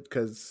good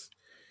because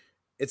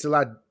it's a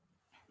lot.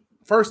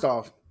 First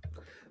off,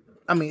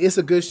 I mean, it's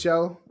a good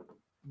show,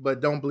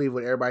 but don't believe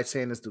what everybody's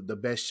saying is the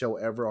best show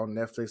ever on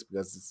Netflix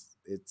because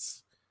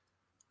it's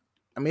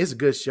I mean, it's a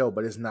good show,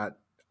 but it's not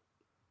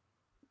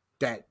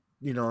that,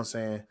 you know what I'm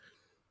saying,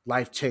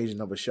 life-changing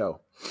of a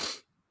show.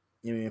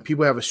 I mean,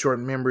 people have a short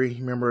memory.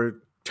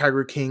 Remember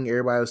Tiger King,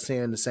 everybody was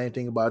saying the same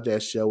thing about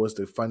that show. It's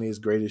the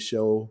funniest, greatest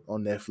show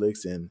on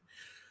Netflix, and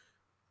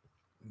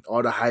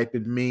all the hype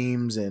and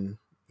memes and,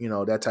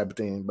 that type of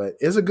thing. But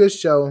it's a good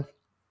show.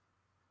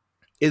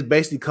 It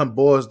basically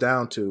boils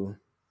down to,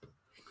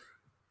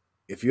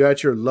 if you're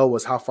at your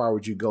lowest, how far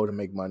would you go to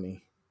make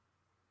money?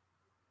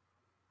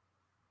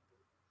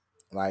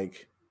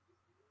 Like,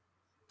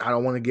 I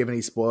don't want to give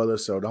any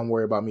spoilers, so don't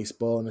worry about me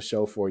spoiling the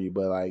show for you.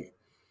 But like,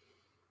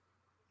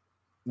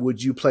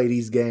 would you play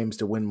these games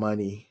to win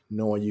money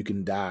knowing you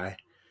can die?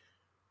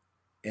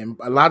 And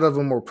a lot of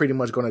them were pretty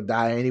much going to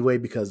die anyway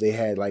because they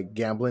had like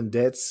gambling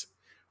debts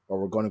or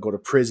were going to go to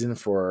prison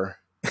for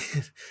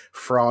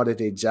fraud at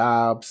their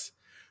jobs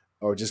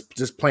or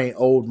just playing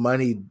old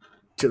money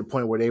to the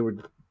point where they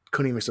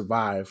couldn't even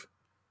survive.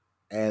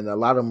 And a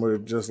lot of them were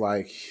just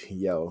like,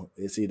 yo,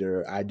 it's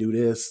either I do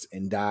this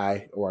and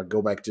die or I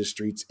go back to the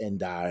streets and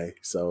die.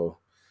 So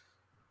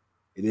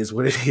it is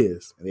what it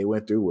is. And they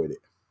went through with it.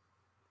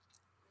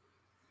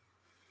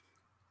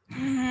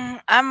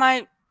 I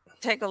might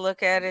take a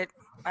look at it.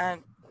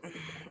 The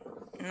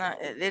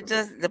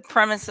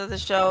premise of the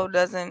show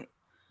doesn't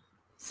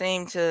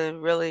seem to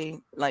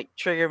really like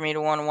trigger me to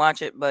want to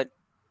watch it, but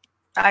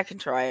I can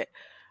try it.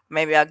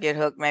 Maybe I'll get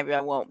hooked, maybe I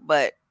won't.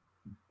 But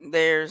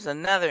there's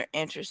another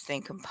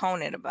interesting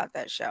component about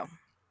that show.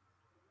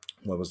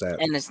 What was that?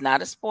 And it's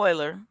not a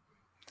spoiler.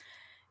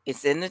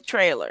 It's in the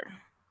trailer.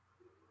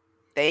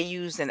 They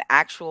use an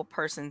actual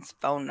person's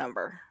phone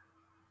number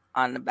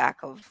on the back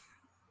of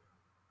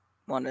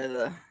one of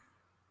the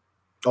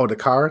the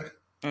card?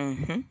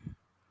 Mm-hmm.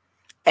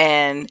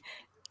 And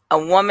a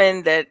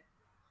woman that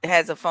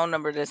has a phone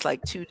number that's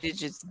like 2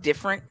 digits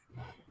different.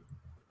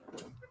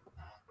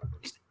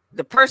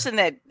 The person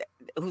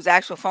whose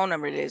actual phone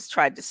number it is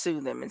tried to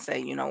sue them and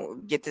say,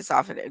 get this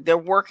off of there. They're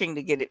working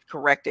to get it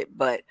corrected,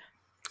 but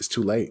it's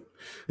too late.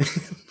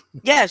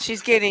 Yeah,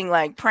 she's getting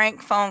like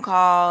prank phone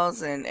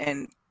calls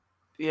and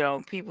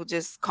people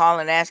just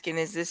calling asking,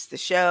 is this the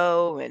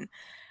show? And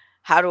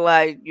how do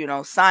I,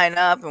 sign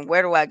up and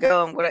where do I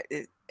go? And what?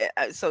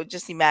 So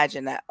just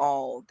imagine that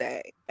all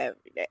day,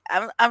 every day.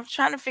 I'm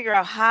trying to figure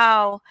out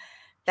how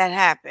that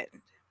happened.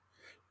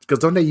 Because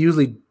don't they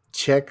usually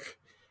check?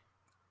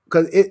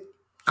 Because I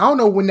don't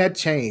know when that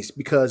changed.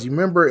 Because you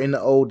remember in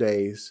the old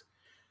days,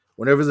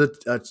 whenever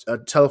there's a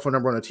telephone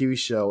number on a TV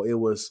show, it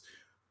was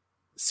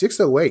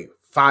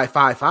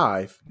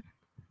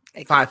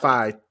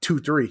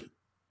 608-555-5523.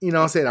 You know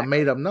what I'm saying? A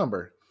made up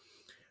number.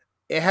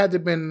 It had to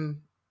have been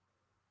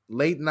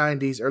late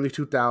 90s, early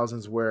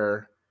 2000s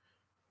where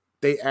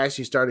they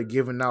actually started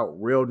giving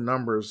out real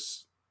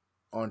numbers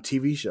on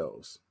TV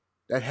shows.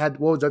 What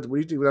was that? What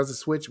do you think was the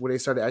switch where they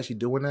started actually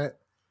doing that?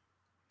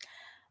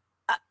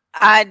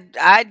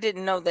 I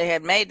didn't know they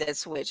had made that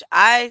switch.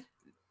 I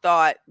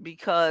thought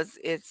because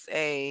it's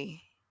a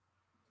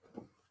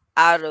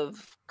out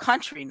of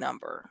country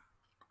number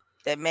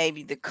that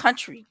maybe the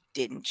country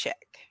didn't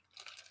check,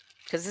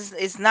 because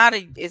it's not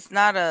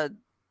a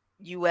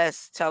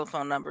U.S.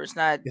 telephone number. It's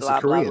not it's blah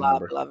a Korean blah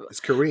number. Blah blah. It's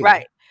Korean,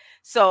 right?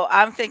 So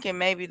I'm thinking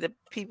maybe the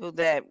people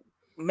that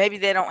maybe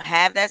they don't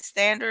have that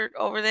standard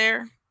over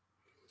there,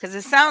 because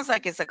it sounds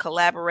like it's a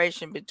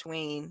collaboration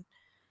between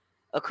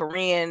a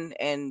Korean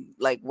and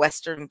like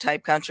Western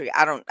type country.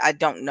 I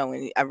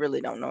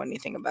really don't know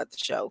anything about the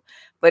show,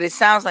 but it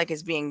sounds like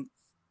it's being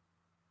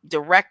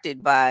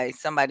directed by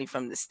somebody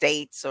from the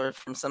States or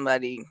from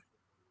somebody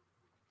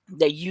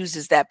that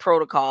uses that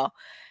protocol,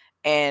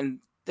 and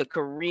the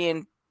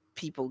Korean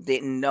people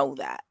didn't know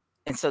that.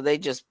 And so they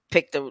just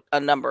picked a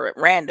number at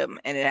random,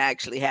 and it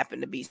actually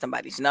happened to be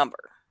somebody's number.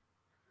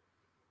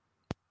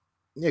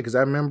 Yeah, because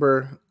I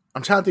remember,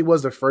 I'm trying to think, what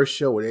was the first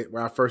show where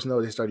I first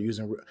know they started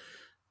using,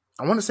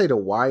 I want to say The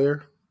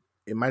Wire.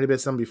 It might have been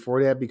something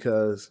before that,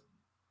 because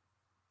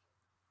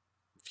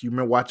if you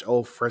remember, watch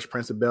old Fresh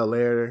Prince of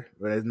Bel-Air,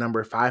 where it's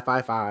number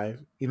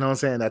 555, you know what I'm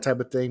saying? That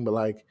type of thing. But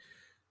like,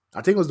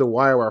 I think it was The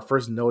Wire where I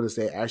first noticed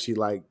they actually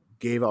like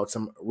gave out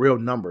some real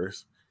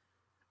numbers.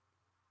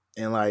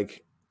 And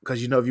like,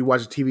 because if you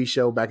watch a TV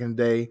show back in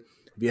the day,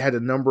 if you had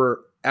a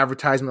number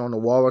advertisement on the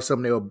wall or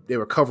something, they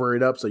were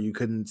covering it up so you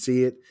couldn't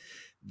see it.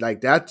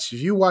 Like that,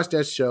 if you watch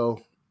that show,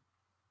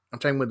 I'm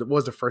talking about what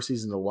was the first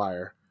season of The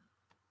Wire.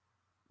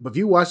 But if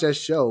you watch that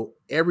show,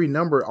 every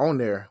number on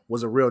there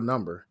was a real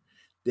number.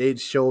 They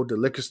showed the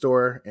liquor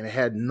store and it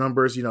had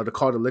numbers, to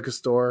call the liquor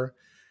store.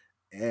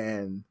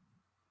 And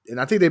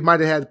I think they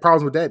might have had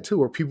problems with that too,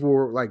 where people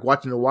were like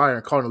watching The Wire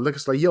and calling the liquor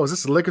store, yo, is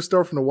this a liquor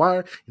store from The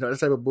Wire? That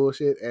type of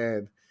bullshit.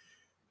 And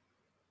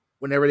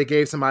whenever they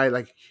gave somebody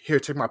like, here,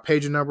 take my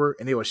pager number,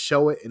 and they would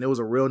show it, and it was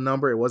a real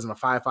number, it wasn't a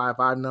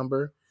 555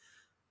 number.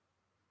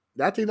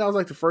 I think that was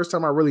like the first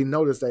time I really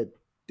noticed that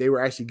they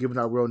were actually giving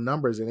out real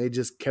numbers, and they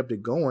just kept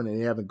it going, and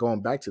they haven't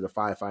gone back to the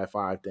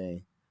 555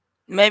 thing.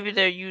 Maybe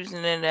they're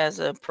using it as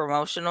a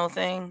promotional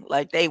thing,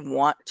 like they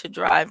want to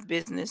drive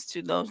business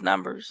to those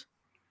numbers.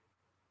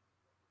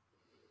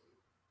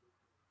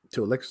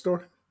 To a liquor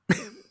store?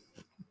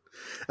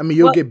 I mean,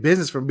 you'll get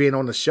business from being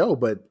on the show,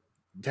 but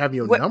having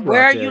your number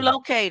where out are there, you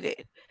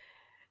located?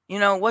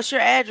 What's your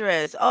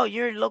address? Oh,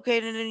 you're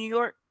located in New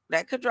York.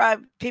 That could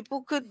drive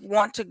people could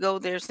want to go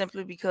there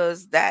simply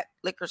because that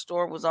liquor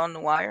store was on The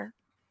Wire.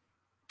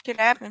 Could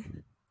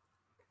happen.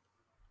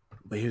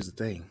 But here's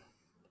the thing.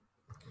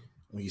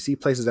 When you see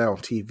places out on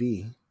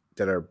TV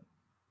that are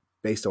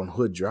based on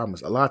hood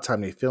dramas, a lot of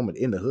time they film it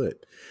in the hood.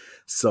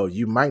 So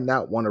you might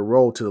not want to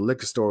roll to the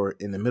liquor store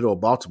in the middle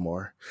of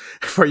Baltimore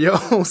for your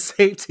own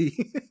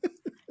safety.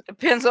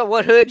 Depends on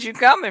what hood you're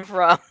coming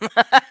from.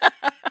 I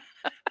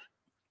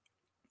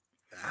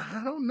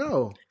don't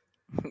know.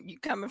 You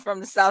coming from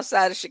the south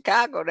side of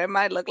Chicago, that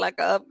might look like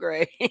an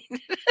upgrade.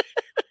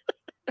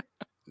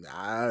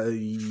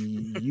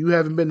 You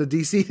haven't been to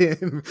DC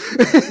then.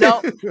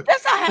 No,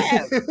 yes I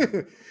have.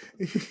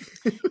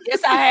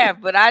 Yes, I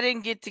have, but I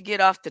didn't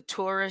get off the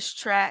tourist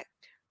track.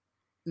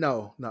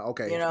 No,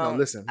 okay. No,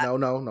 listen.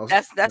 No.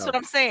 That's what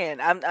I'm saying.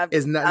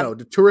 It's not.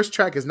 The tourist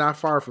track is not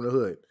far from the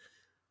hood.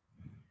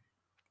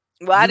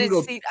 Well, I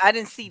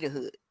didn't see the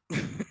hood.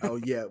 Oh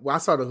yeah. Well, I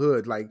saw the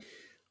hood. Like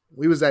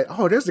we was at.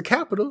 Oh, there's the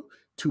Capitol.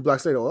 2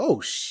 blocks later.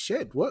 Oh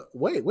shit! What?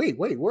 Wait.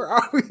 Where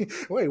are we?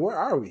 Where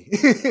are we?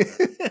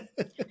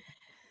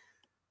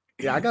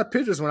 Yeah, I got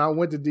pictures when I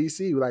went to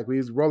DC. Like we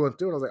was rolling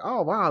through, and I was like,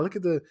 "Oh wow, look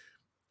at the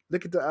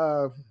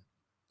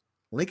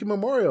Lincoln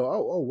Memorial.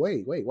 Oh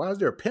wait, why is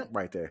there a pimp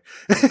right there?"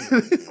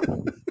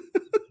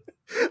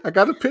 I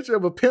got a picture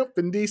of a pimp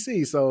in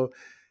DC. So,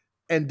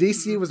 and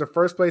DC was the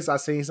first place I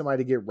seen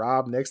somebody get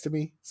robbed next to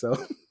me. So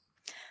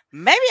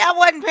maybe I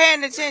wasn't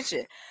paying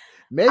attention.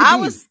 Maybe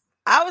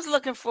I was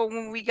looking for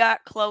when we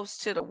got close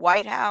to the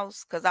White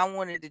House because I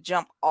wanted to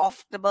jump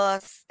off the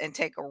bus and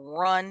take a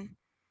run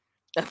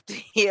up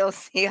the hill,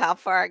 see how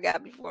far I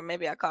got before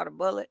maybe I caught a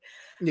bullet.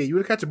 Yeah, you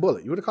would have caught a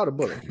bullet. You would have caught a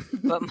bullet.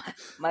 But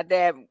my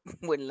dad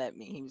wouldn't let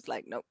me. He was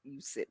like, "Nope,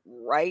 you sit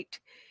right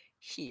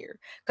here."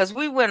 Because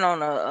we went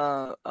on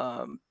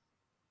a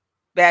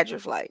Badger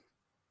flight.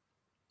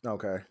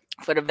 Okay.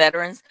 For the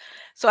veterans.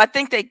 So I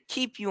think they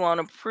keep you on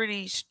a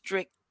pretty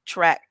strict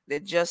track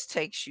that just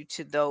takes you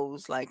to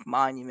those like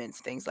monuments,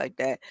 things like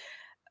that.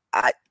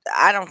 I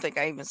don't think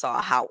I even saw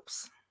a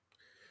house.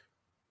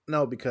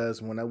 No,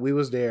 because when we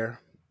was there,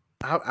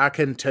 I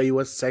couldn't tell you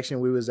what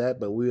section we was at,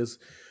 but we was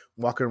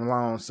walking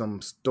around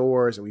some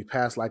stores and we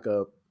passed like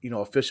a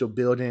official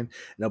building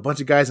and a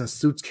bunch of guys in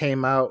suits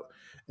came out.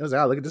 It was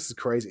like, oh, look at this is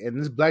crazy. And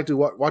this black dude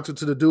walked up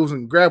to the dudes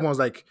and grabbed one, was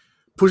like,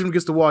 push him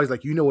against the wall. He's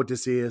like, you know what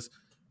this is.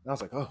 And I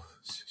was like, oh,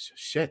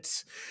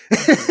 shit.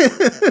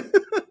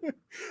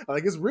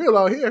 Like, it's real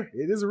out here.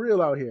 It is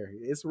real out here.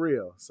 It's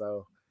real.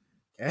 So,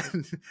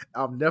 and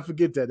I'll never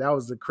forget that. That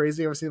was the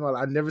craziest I've ever seen in my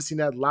life. I've never seen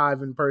that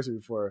live in person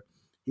before.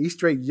 He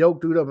straight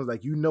yoked dude up and was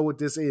like, you know what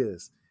this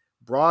is.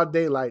 Broad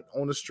daylight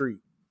on the street.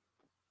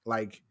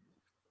 Like,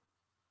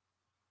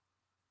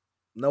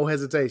 no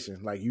hesitation.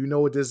 Like, you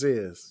know what this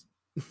is.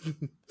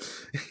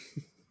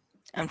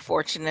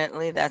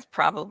 Unfortunately, that's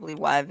probably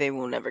why they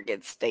will never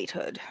get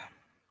statehood.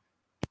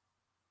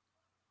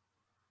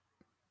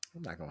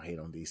 I'm not going to hate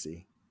on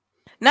DC.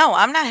 No,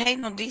 I'm not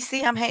hating on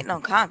DC. I'm hating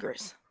on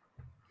Congress.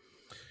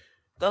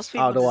 Those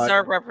people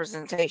deserve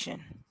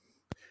representation.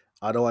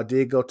 Although I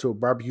did go to a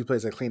barbecue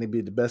place that claimed to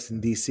be the best in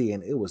DC,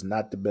 and it was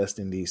not the best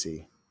in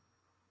DC.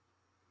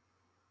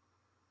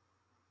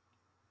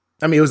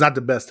 I mean, it was not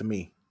the best to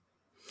me.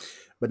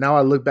 But now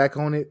I look back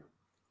on it,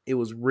 it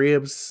was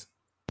ribs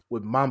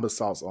with Mamba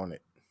sauce on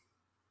it.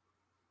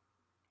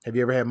 Have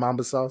you ever had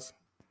Mamba sauce?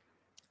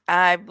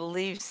 I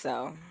believe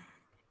so.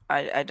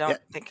 I don't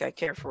think I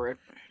care for it.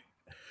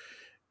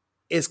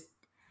 It's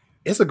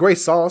a great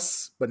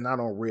sauce, but not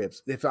on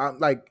ribs. If I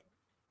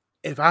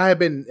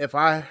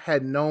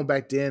had known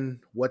back then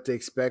what to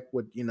expect,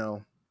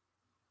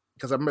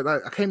 because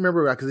I can't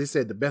remember because they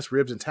said the best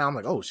ribs in town. I'm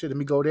like, oh shit, let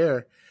me go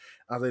there.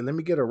 I was like, let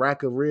me get a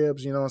rack of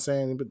ribs. You know what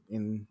I'm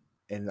saying?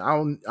 And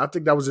I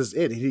think that was just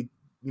it.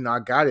 I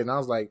got it, and I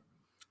was like,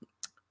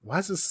 why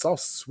is this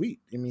sauce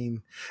sweet? I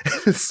mean,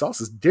 the sauce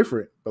is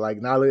different, but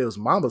like now it was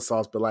Mamba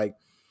sauce, but like,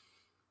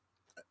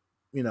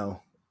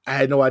 I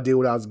had no idea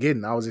what I was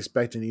getting. I was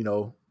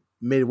expecting,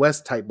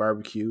 Midwest type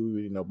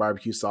barbecue,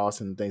 barbecue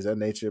sauce and things of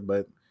that nature.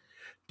 But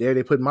there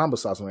they put Mamba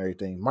sauce on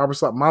everything.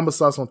 Mamba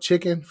sauce on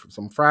chicken,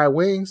 some fried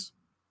wings.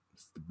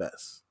 It's the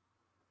best.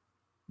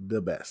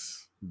 The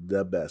best.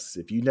 The best.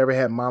 If you never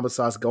had Mamba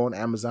sauce, go on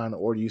Amazon and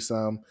order you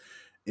some.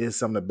 It's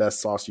some of the best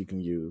sauce you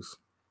can use.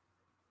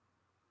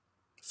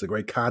 It's a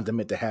great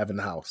condiment to have in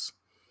the house.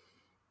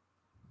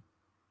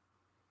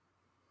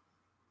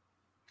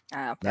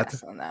 I'll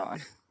pass on that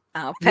one.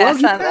 I'll pass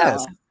on that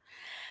one.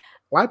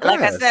 Why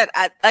pass?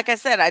 Like I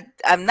said,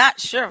 I'm not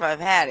sure if I've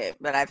had it,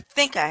 but I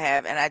think I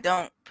have, and I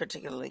don't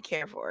particularly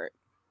care for it.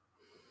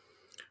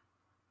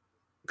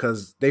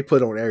 Because they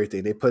put on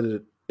everything. They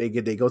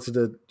go to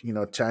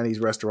the Chinese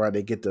restaurant.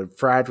 They get the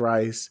fried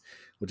rice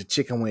with the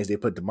chicken wings. They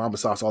put the Mamba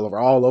sauce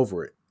all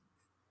over it,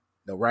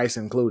 the rice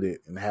included,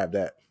 and have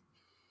that.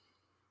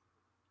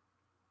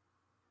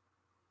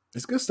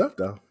 It's good stuff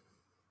though.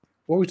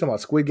 What are we talking about?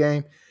 Squid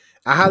Game.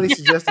 I highly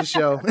suggest the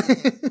show.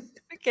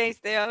 I can't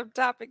stay on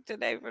topic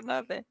today for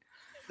nothing.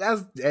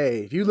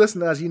 If you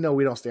listen to us, you know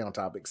we don't stay on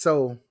topic.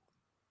 So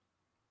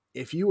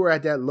if you were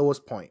at that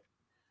lowest point,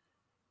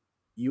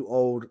 you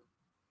owed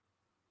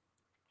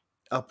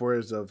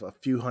upwards of a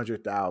few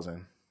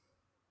 $100,000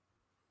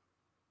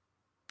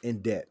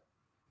 in debt.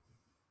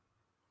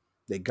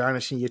 They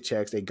garnishing your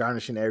checks. They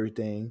garnishing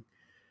everything.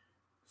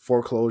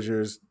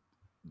 Foreclosures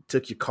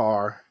took your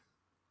car.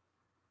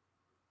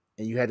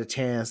 And you had a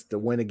chance to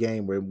win a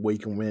game where you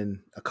can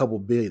win a couple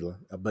billion.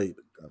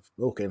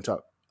 Okay, I'm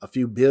talking a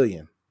few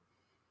billion.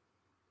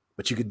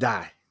 But you could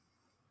die.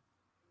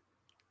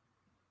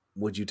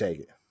 Would you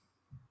take it?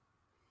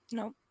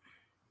 Nope.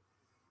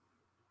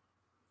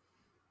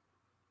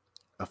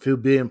 A few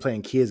billion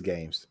playing kids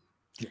games.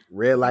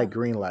 Red light,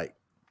 green light.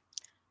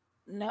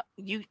 No,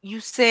 you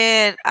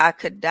said I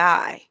could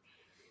die.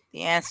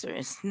 The answer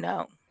is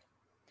no.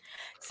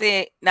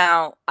 See,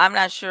 now I'm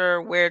not sure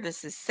where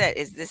this is set.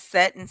 Is this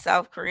set in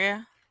South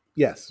Korea?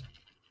 Yes.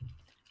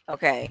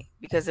 Okay,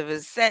 because if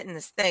it's set in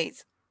the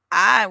States,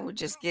 I would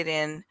just get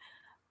in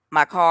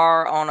my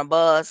car on a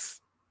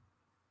bus,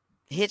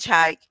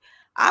 hitchhike.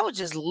 I would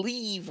just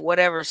leave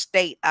whatever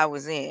state I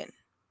was in.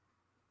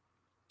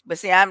 But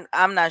see, I'm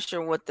not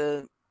sure what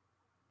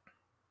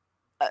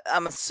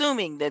I'm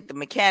assuming that the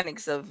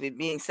mechanics of it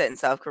being set in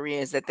South Korea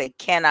is that they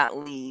cannot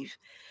leave.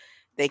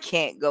 They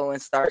can't go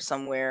and start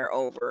somewhere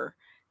over.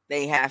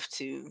 They have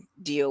to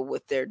deal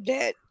with their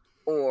debt,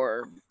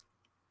 or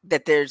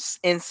that they're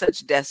in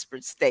such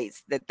desperate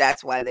states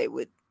that's why they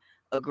would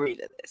agree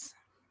to this.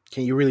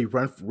 Can you really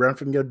run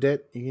from your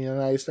debt in the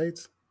United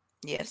States?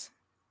 Yes.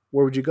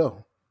 Where would you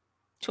go?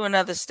 To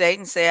another state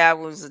and say I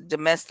was a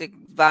domestic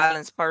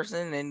violence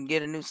person and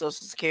get a new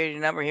social security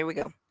number. Here we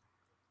go.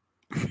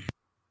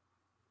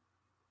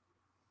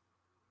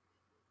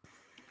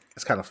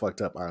 That's kind of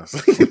fucked up,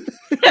 honestly.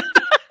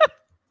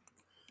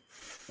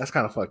 That's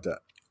kind of fucked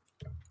up.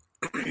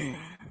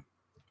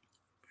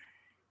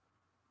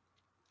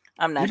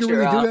 I'm not sure. You can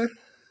really do that?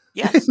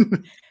 Yes.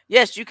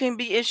 Yes, you can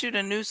be issued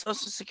a new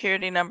social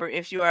security number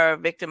if you are a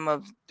victim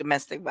of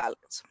domestic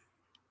violence.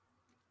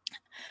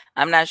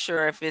 I'm not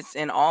sure if it's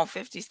in all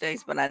 50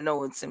 states, but I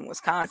know it's in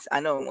Wisconsin. I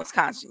know in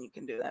Wisconsin you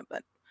can do that,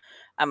 but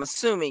I'm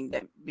assuming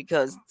that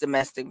because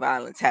domestic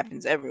violence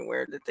happens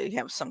everywhere, that they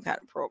have some kind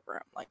of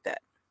program like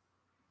that.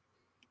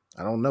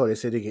 I don't know. They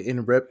said they could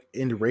end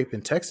rape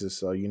in Texas,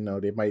 so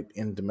they might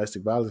end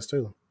domestic violence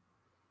too.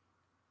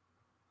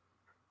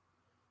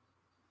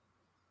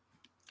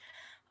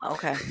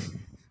 Okay.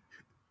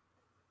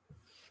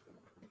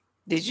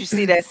 Did you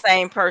see that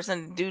same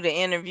person do the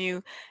interview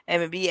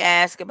and be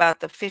asked about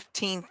the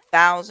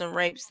 15,000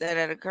 rapes that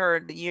had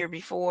occurred the year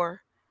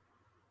before?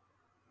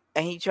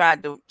 And he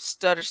tried to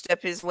stutter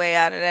step his way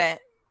out of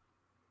that.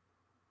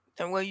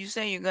 And well, you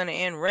say you're going to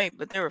end rape,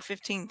 but there were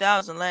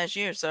 15,000 last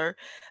year, sir.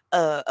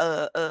 How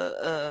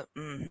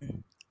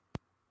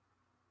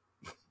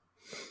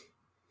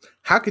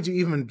could you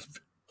even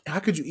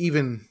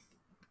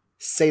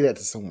say that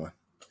to someone?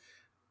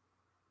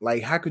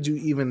 Like, how could you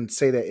even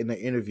say that in an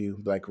interview?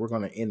 Like, we're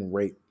going to end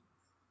rape.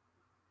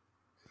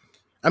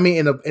 I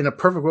mean, in a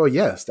perfect world,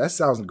 yes, that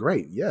sounds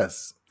great.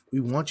 Yes,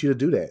 we want you to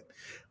do that.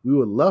 We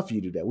would love for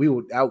you to do that.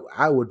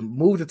 I would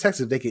move to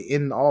Texas if they could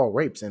end all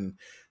rapes, and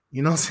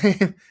you know what I'm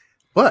saying.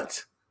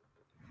 But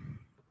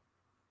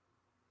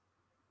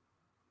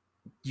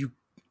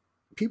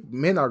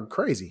men are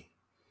crazy.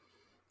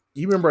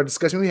 You remember a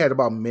discussion we had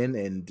about men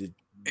and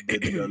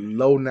the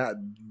low, not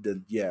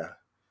the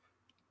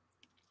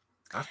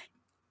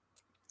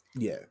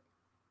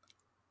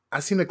I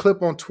seen a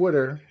clip on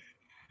Twitter.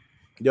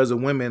 There's a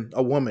woman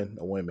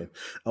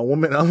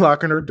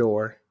unlocking her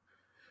door,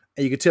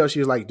 and you could tell she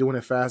was like doing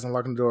it fast,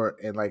 unlocking the door,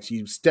 and like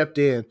she stepped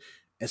in.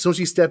 And so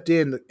she stepped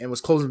in and was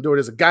closing the door.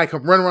 There's a guy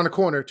come running around the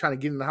corner trying to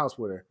get in the house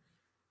with her.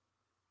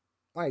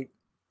 Like,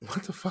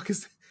 what the fuck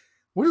is?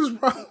 What is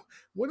wrong?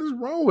 What is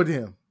wrong with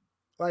him?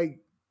 Like,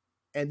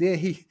 and then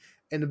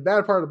the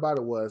bad part about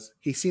it was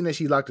he seen that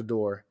she locked the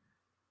door,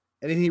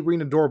 and then he ring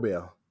the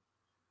doorbell.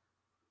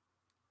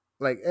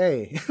 Like,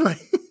 hey, like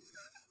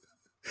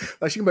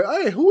she can be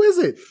like, hey, who is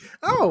it?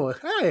 Oh,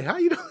 hey, how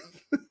you doing?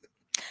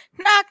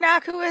 Knock,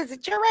 knock, who is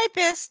it? Your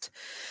rapist.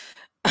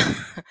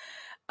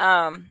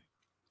 um,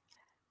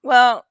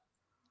 well,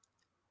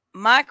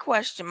 my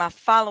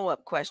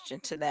follow-up question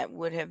to that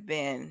would have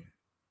been,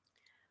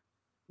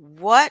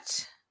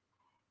 what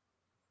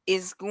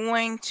is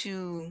going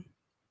to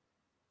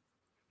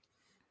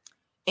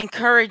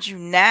encourage you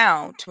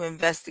now to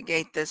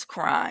investigate this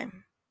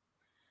crime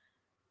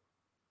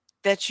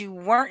that you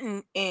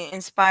weren't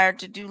inspired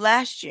to do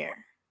last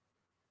year?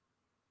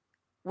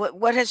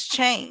 What has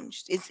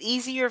changed? It's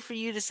easier for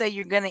you to say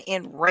you're going to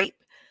end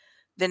rape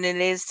than it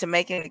is to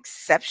make an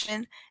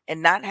exception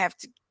and not have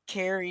to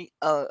carry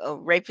a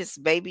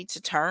rapist baby to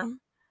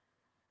term.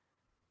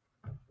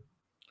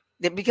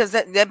 Because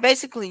that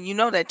basically,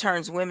 that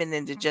turns women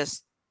into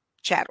just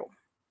chattel.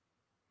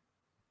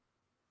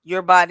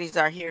 Your bodies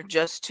are here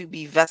just to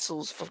be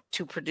vessels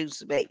to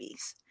produce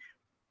babies,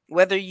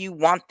 whether you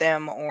want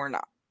them or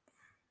not.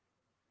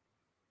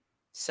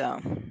 So,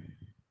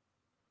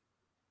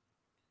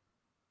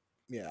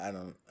 Yeah, I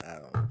don't,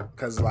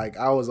 because like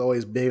I was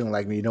always big on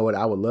like, you know what,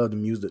 I would love to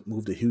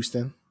move to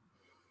Houston.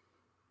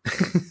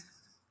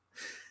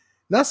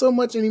 Not so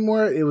much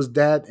anymore. It was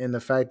that and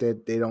the fact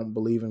that they don't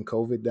believe in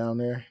COVID down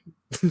there.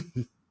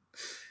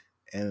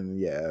 And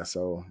yeah,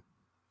 so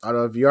I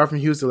don't know if you are from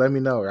Houston, let me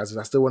know. I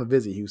still want to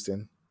visit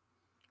Houston.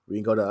 We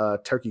can go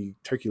to Turkey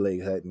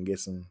Leg Hut and get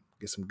some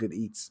good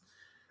eats.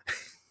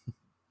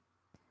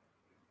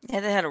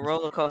 yeah, they had a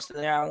roller coaster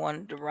there I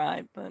wanted to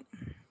ride, but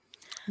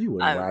You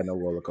wouldn't I ride no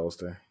roller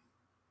coaster.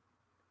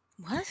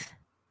 what?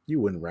 You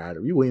wouldn't ride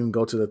it. You wouldn't even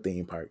go to the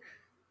theme park.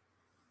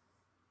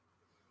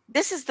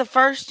 This is the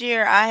first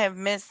year I have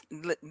missed.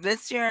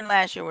 This year and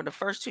last year were the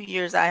first 2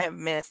 years I have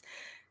missed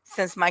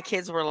since my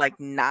kids were like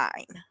 9.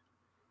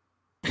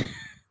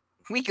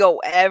 We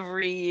go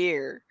every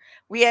year.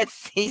 We had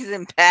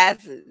season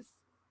passes.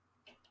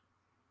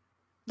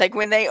 Like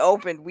when they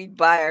opened, we'd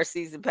buy our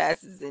season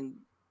passes. And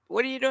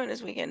what are you doing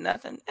this weekend?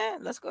 Nothing.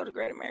 Let's go to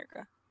Great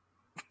America.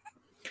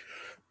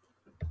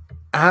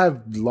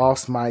 I've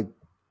lost my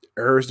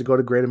urge to go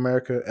to Great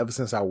America ever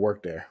since I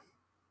worked there.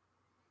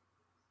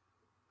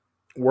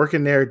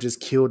 Working there just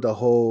killed the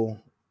whole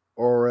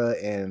aura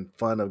and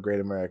fun of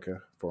Great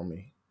America for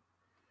me.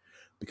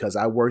 Because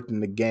I worked in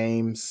the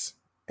games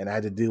and I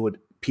had to deal with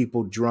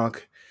people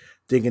drunk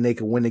thinking they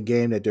could win the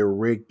game that they're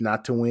rigged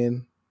not to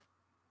win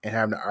and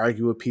having to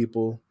argue with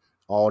people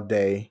all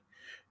day.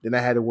 Then I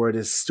had to wear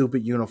this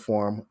stupid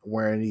uniform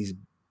wearing these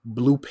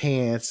blue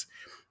pants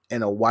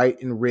and a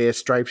white and red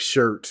striped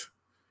shirt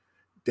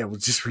that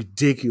was just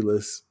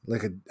ridiculous.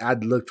 I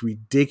looked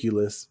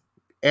ridiculous.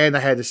 And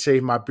I had to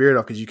shave my beard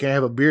off because you can't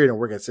have a beard and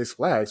work at Six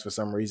Flags for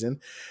some reason.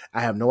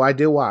 I have no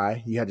idea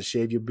why. You had to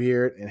shave your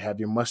beard and have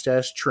your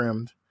mustache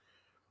trimmed.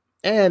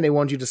 And they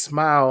want you to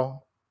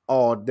smile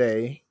all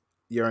day,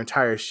 your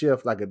entire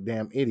shift, like a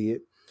damn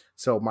idiot.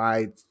 So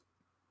my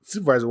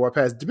supervisor walked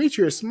past,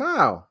 Demetrius,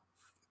 smile.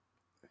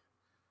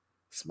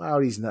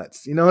 Smile these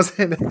nuts. You know what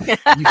I'm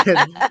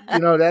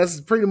saying?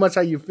 That's pretty much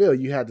how you feel.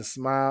 You had to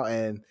smile,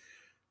 and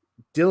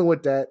dealing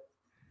with that,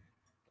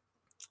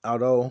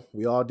 although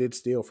we all did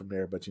steal from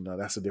there, but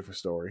that's a different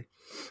story.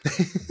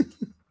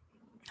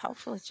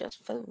 Hopefully, it's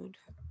just food.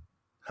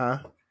 Huh?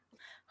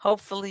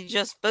 Hopefully,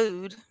 just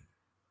food.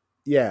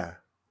 Yeah.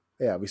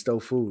 Yeah, we stole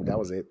food. That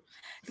was it.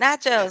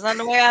 Nachos on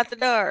the way out the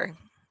door.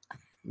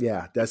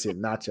 Yeah, that's it.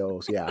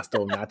 Nachos. Yeah, I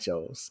stole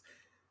nachos.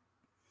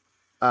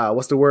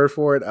 What's the word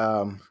for it?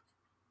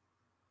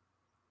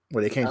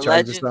 Where they can't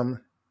charge you something?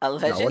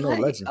 Allegedly? No,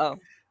 legend. Oh.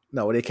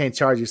 No, where they can't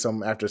charge you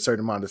something after a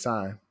certain amount of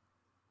time.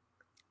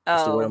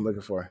 That's the word I'm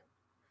looking for.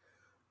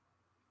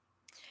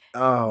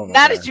 Oh,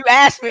 now that you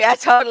asked me, I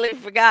totally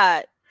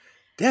forgot.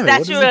 Damn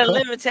it! Statute of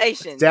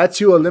limitations.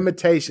 Statute of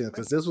limitations,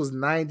 because this was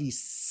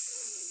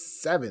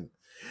 97.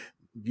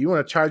 If you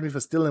want to charge me for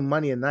stealing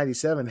money in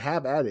 97,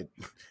 have at it.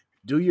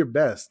 Do your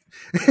best.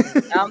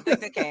 I don't think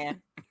they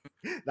can.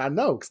 I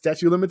know,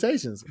 statute of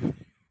limitations.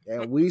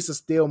 And we used to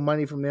steal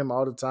money from them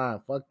all the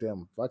time. Fuck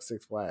them. Fuck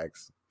Six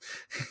Flags.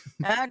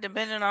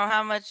 Depending on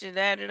how much it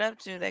added up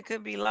to, that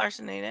could be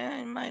larceny.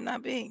 It might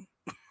not be.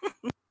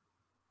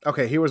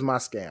 Okay, here was my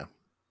scam.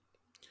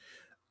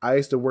 I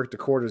used to work the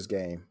quarters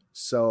game.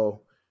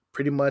 So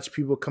pretty much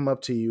people come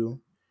up to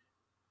you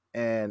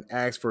and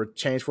ask for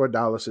change for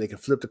 $1 so they can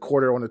flip the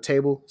quarter on the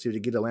table. So if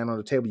you get a land on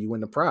the table, you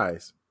win the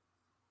prize.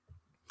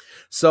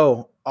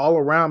 So all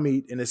around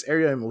me in this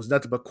area, it was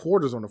nothing but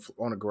quarters on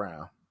the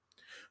ground.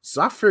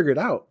 So I figured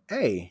out,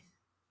 hey,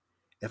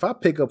 if I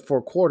pick up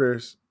 4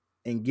 quarters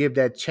and give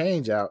that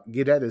change out,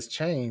 give that as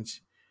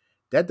change,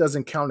 that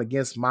doesn't count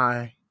against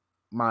my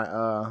money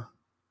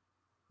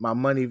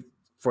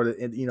for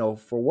the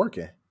for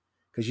working,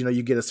 because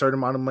you get a certain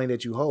amount of money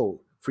that you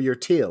hold for your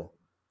till.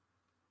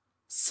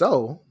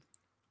 So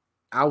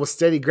I was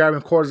steady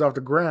grabbing quarters off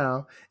the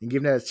ground and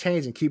giving that as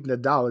change and keeping the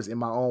dollars in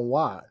my own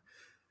wad.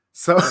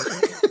 So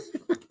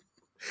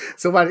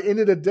so by the end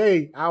of the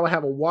day, I would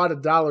have a wad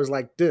of dollars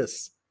like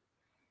this,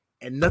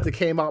 and nothing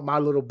came out my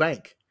little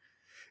bank.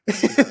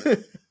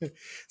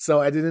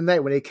 So at the end of the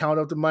night, when they count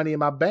up the money in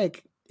my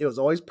bank, it was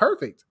always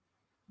perfect.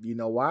 You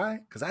know why?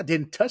 Because I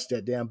didn't touch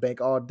that damn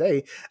bank all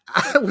day.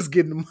 I was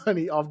getting the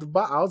money off the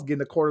I was getting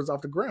the quarters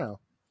off the ground.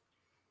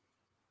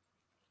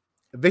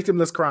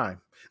 Victimless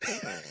crime.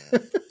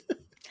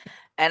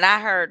 And I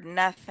heard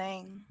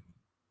nothing.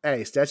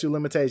 Hey, statute of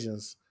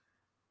limitations.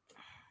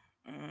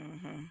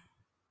 Mm-hmm.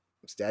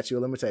 Statute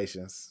of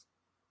limitations.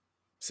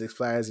 Six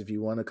Flags, if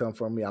you want to come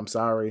for me, I'm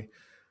sorry.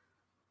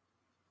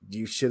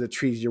 You should have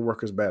treated your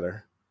workers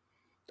better.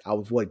 I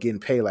was getting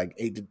paid like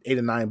 $8 to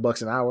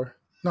 $9 an hour.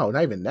 No,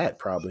 not even that,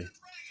 probably.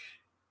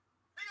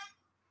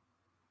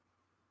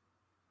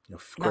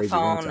 My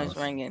phone is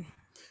ringing.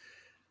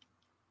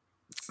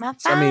 My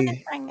phone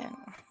is ringing.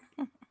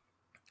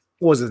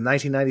 What was it,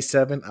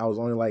 1997? I was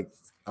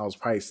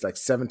probably like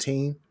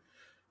 17.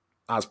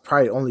 I was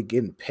probably only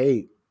getting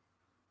paid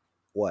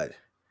what,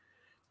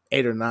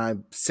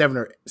 $7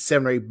 or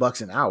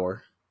 $8 an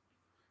hour.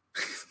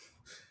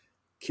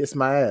 Kiss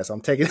my ass.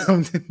 I'm taking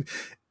them.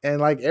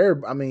 And like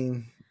I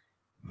mean,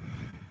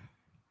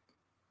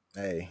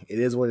 hey, it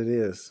is what it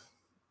is.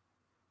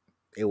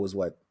 It was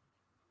what?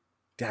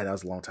 Dad, that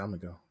was a long time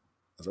ago.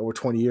 It was over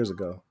 20 years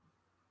ago.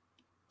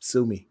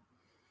 Sue me.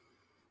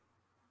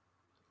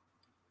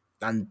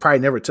 I probably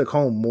never took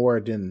home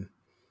more than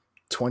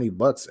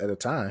 $20 at a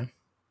time.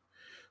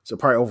 So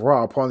probably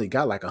overall, I probably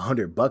got like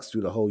 $100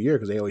 through the whole year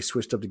because they always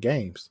switched up the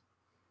games.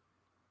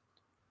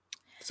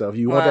 So if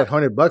you want that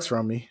 $100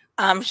 from me,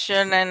 I'm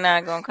sure they're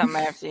not gonna come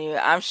after you.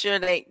 I'm sure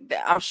they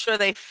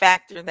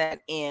factor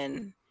that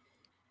in.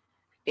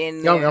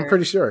 I'm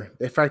pretty sure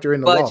they factor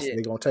in the budget. loss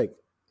they're gonna take.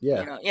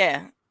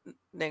 Yeah,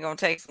 they're gonna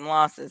take some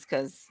losses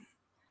because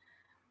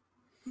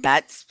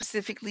not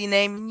specifically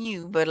naming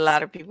you, but a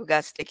lot of people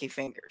got sticky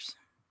fingers.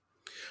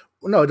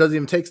 Well, no, it doesn't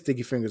even take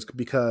sticky fingers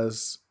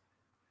because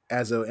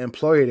as an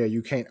employer there,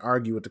 you can't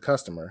argue with the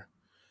customer.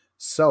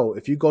 So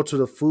if you go to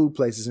the food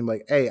places and be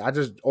like, hey, I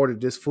just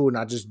ordered this food and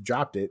I just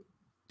dropped it,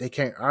 they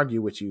can't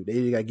argue with you. They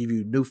either gotta give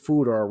you new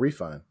food or a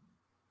refund.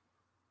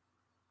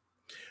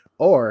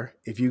 Or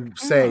if you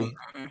say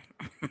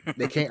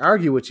they can't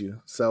argue with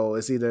you. So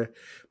it's either,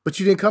 but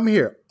you didn't come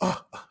here.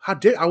 Oh, how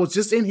did I was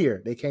just in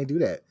here. They can't do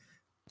that.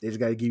 They just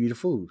gotta give you the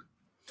food.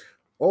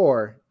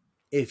 Or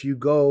if you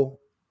go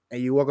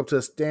and you walk up to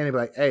a stand and be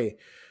like, hey,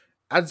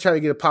 I just tried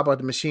to get a pop out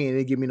the machine. It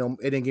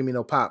didn't give me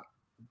no pop.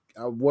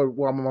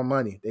 Where my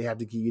money? They have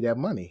to give you that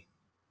money.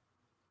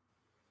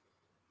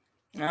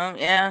 Oh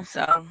yeah,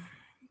 so.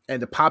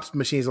 And the pops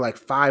machines are like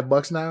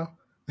 $5 now.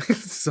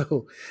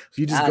 So if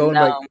you just go and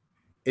like,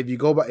 if you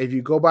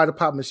go by the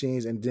pop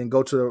machines and then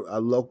go to a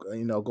local,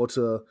 go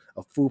to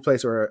a food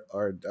place or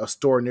a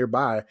store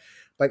nearby,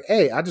 like,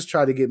 hey, I just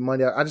tried to get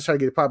money. I just tried to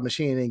get a pop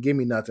machine and give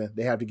me nothing.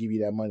 They have to give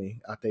you that money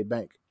out their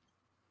bank.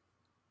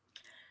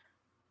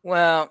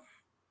 Well,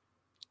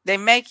 they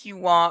make you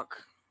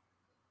walk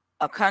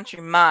a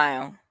country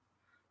mile.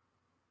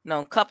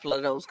 No, a couple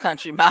of those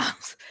country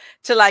miles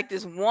to like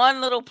this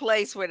one little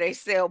place where they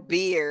sell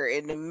beer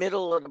in the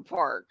middle of the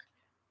park.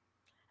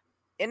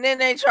 And then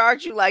they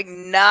charge you like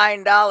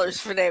 $9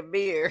 for that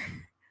beer.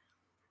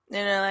 And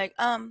they're like,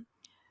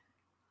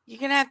 you're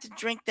gonna have to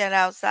drink that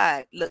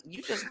outside. Look,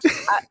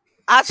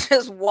 I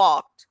just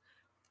walked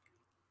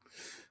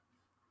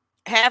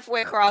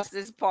halfway across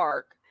this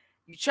park.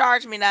 You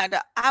charge me $9.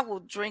 I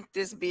will drink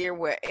this beer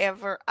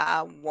wherever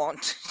I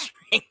want to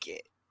drink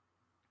it.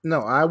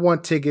 No, I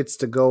want tickets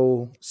to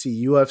go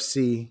see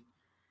UFC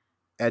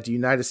at the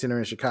United Center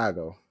in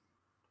Chicago.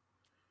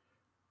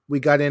 We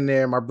got in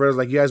there. My brother's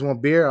like, "You guys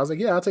want beer?" I was like,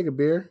 "Yeah, I'll take a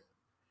beer."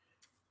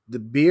 The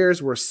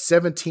beers were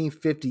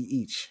 $17.50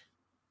 each.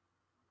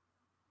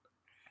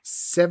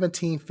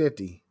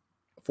 $17.50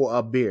 for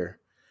a beer.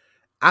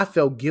 I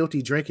felt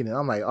guilty drinking it.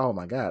 I'm like, "Oh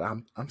my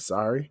god, I'm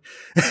sorry."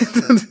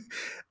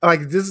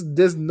 Like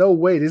there's no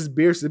way this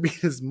beer should be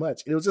this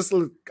much. It was just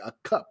a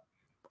cup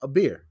of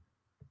beer.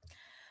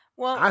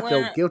 Well, I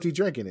felt guilty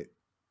drinking it.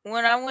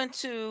 When I went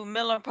to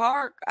Miller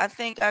Park, I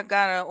think I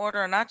got an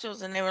order of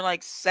nachos and they were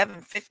like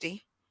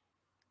 $7.50.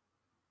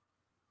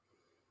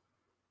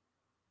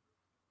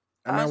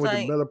 I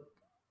went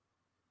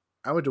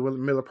to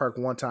Miller Park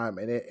one time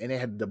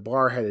and the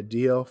bar had a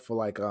deal for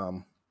like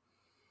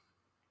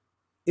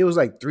it was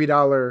like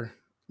 $3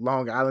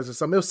 Long Island's or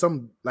something. It was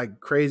some like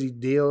crazy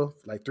deal,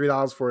 like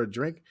 $3 for a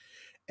drink,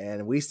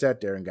 and we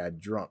sat there and got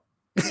drunk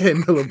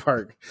in Miller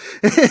Park.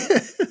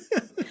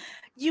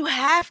 You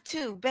have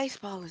to.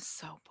 Baseball is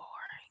so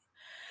boring.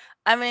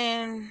 I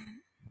mean,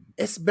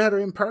 it's better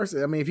in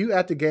person. I mean, if you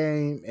at the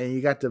game and you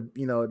got the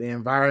the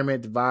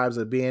environment, the vibes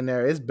of being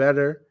there, it's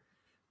better.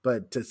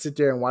 But to sit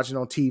there and watch it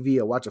on TV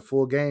or watch a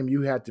full game,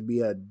 you have to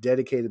be a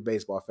dedicated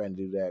baseball fan to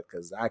do that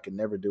because I could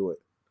never do it.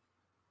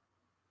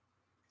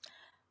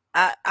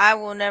 I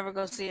will never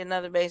go see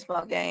another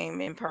baseball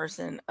game in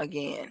person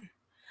again.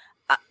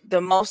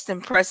 The most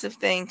impressive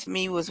thing to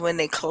me was when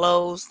they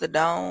closed the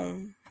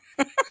dome.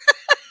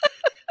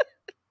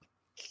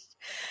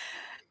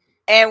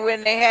 And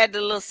when they had the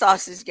little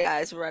sausage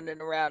guys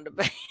running around the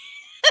base.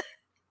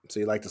 So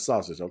you like the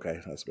sausage? Okay,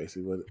 that's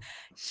basically what.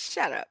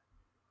 Shut up.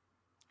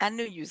 I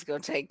knew you was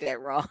gonna take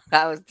that wrong.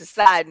 I was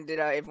deciding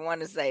if I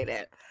want to say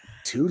that.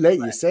 Too late.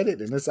 You said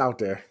it, and it's out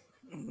there.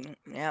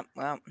 Yeah.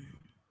 Well.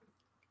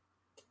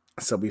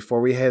 So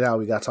before we head out,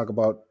 we got to talk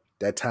about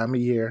that time of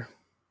year.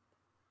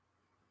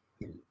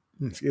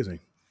 Excuse me.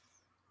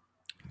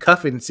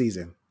 Cuffing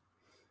season.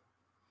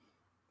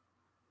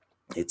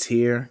 It's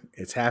here.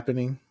 It's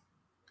happening.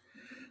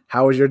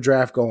 How is your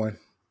draft going?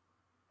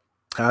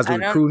 How's the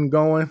recruiting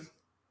going?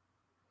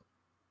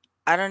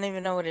 I don't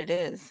even know what it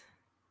is.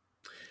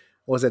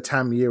 What was that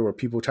time of year where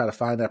people try to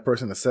find that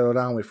person to settle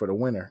down with for the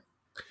winter?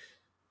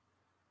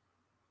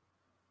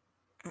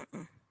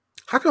 Mm-mm.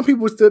 How come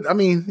people still? I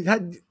mean,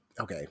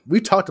 okay,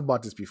 we talked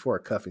about this before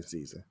cuffing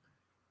season.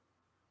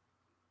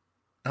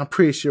 I'm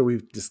pretty sure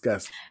we've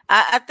discussed.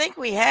 I think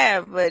we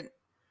have, but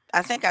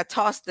I think I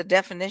tossed the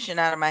definition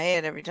out of my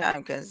head every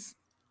time because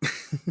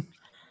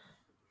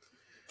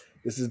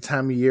this is the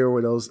time of year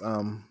where those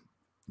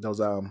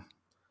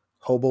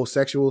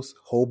hobosexuals,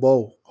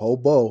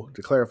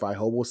 to clarify,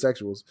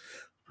 hobosexuals,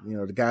 you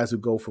know, the guys who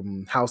go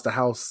from house to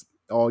house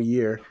all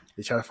year,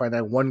 they try to find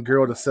that one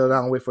girl to settle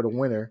down with for the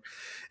winter.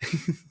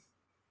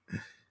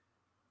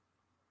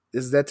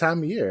 This is that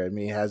time of year. I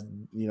mean,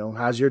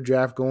 how's your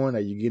draft going?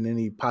 Are you getting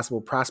any possible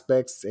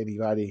prospects?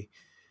 Anybody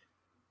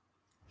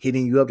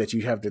hitting you up that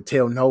you have to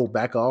tell no,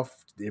 back off,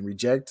 and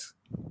reject?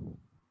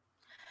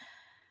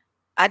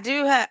 I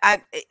do have.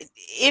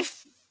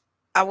 If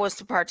I was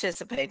to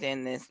participate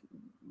in this,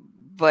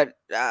 but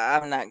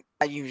I'm not.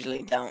 I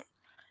usually don't.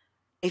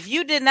 If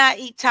you did not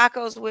eat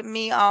tacos with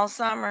me all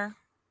summer,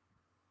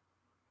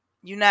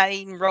 you're not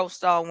eating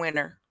roast all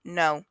winter.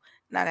 No,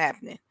 not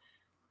happening.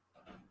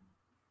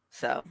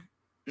 So,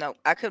 no,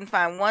 I couldn't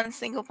find one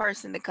single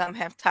person to come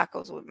have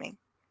tacos with me.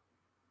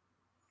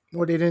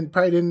 Well, they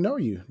probably didn't know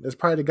you. That's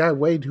probably the guy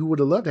Wade who would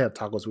have loved to have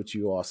tacos with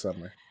you all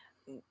summer.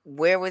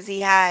 Where was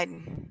he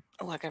hiding?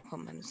 Oh, I gotta put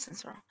my new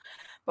sensor on.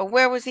 But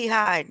where was he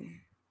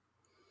hiding?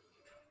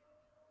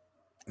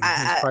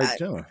 He's probably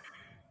chilling.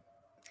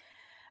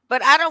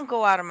 But I don't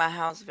go out of my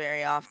house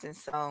very often,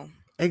 so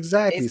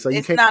exactly. So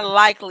it's not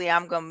likely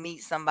I'm gonna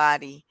meet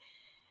somebody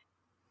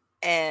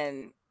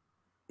and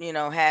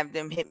have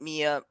them hit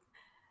me up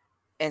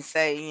and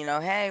say,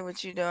 hey,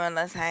 what you doing?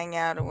 Let's hang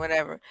out or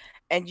whatever.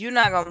 And you're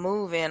not gonna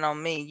move in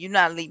on me. You're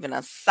not leaving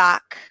a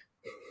sock.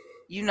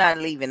 You're not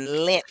leaving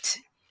lint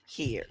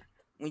here.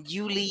 When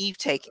you leave,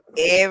 take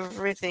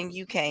everything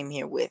you came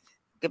here with.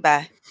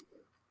 Goodbye.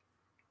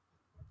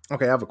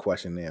 Okay, I have a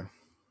question then.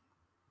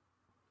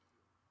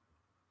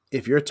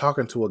 If you're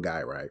talking to a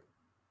guy, right,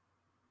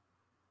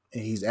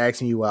 and he's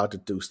asking you out to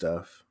do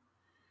stuff,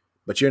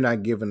 but you're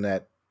not giving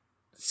that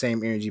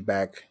same energy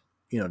back,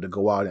 to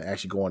go out and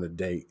actually go on a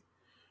date,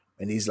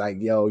 and he's like,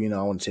 yo,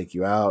 I want to take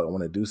you out, I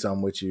want to do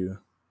something with you,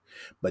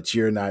 but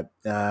you're not,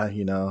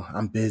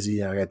 I'm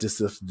busy, I got this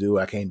stuff to do,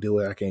 I can't do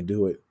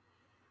it.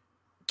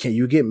 Can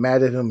you get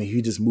mad at him and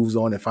he just moves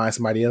on and finds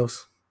somebody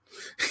else?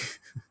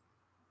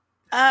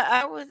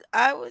 I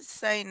would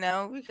say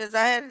no, because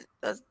I had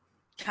a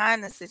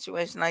kind of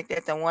situation like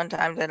that the one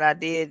time that I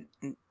did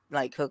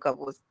like hook up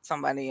with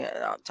somebody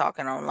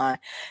talking online.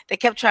 They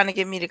kept trying to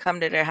get me to come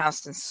to their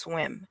house and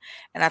swim,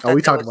 and I thought we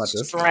that talked was about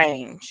this.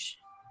 Strange.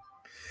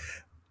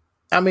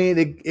 I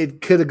mean, it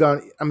could have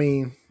gone. I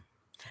mean,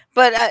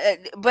 but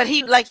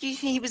he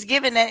was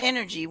giving that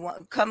energy.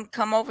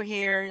 Come over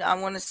here. I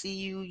want to see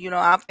you.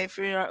 I'll pay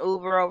for your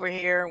Uber over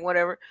here,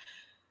 whatever.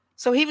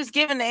 So he was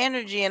giving the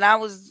energy, and I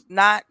was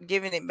not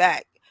giving it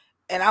back.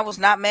 And I was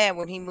not mad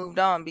when he moved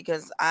on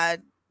because I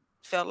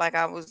felt like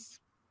I was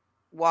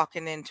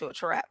walking into a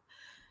trap.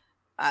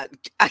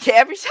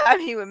 Every time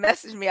he would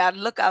message me, I'd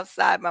look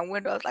outside my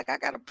window. I was like, I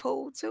got a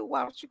pool too.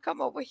 Why don't you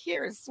come over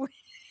here and swim?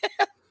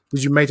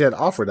 Did you make that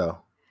offer though?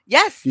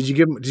 Yes. Did you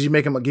give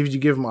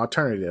him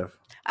alternative?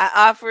 I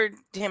offered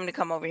him to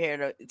come over here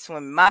to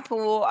swim in my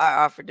pool. I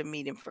offered to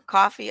meet him for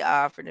coffee.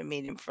 I offered to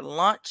meet him for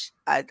lunch.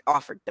 I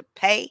offered to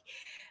pay,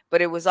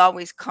 but it was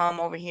always come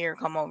over here,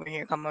 come over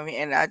here, come over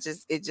here. And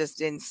it just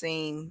didn't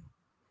seem.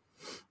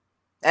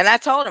 And I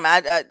told him,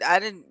 I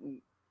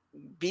didn't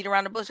beat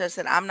around the bush. I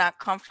said, I'm not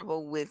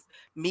comfortable with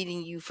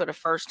meeting you for the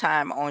first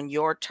time on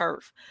your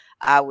turf.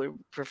 I would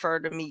prefer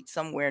to meet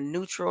somewhere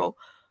neutral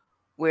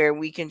where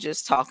we can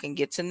just talk and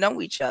get to know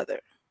each other.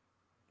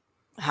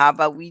 How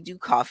about we do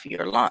coffee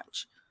or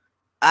lunch?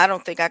 I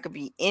don't think I could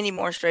be any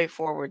more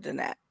straightforward than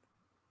that.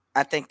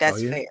 I think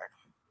that's fair.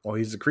 Oh,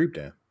 he's a creep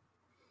then.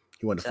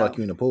 He wanted to fuck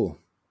you in the pool.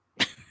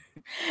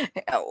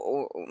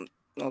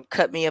 or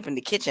cut me up in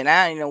the kitchen.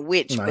 I don't know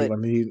which.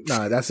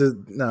 That's his.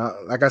 No,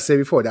 like I said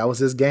before, that was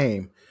his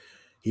game.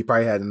 He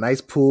probably had a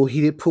nice pool,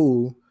 heated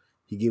pool.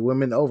 He get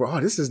women over. Oh,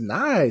 this is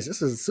nice.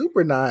 This is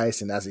super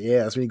nice. And that's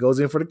when he goes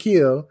in for the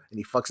kill and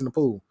he fucks in the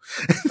pool.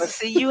 But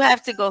see, you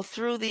have to go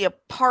through the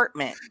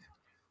apartment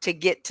to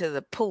get to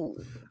the pool.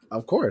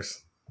 Of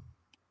course.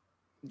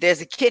 There's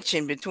a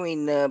kitchen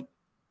between the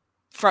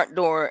front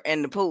door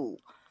and the pool.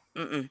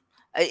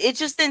 It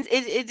just didn't.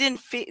 It didn't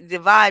fit. The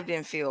vibe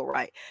didn't feel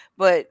right.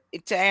 But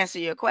to answer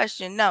your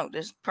question, no,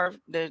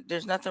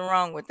 there's nothing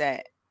wrong with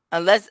that.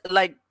 Unless,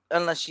 like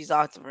unless she's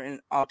offering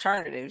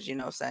alternatives,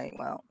 saying,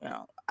 well,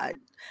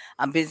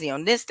 I'm busy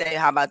on this day.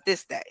 How about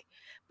this day?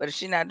 But if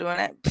she's not doing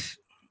that,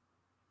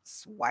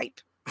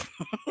 swipe.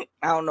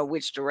 I don't know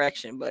which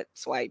direction, but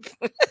swipe.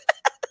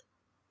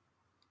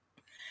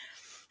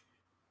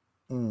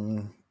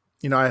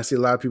 I see a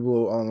lot of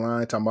people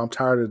online talking about I'm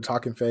tired of the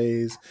talking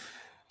phase.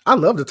 I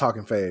love the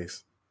talking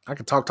phase. I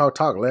can talk.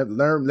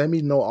 Let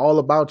me know all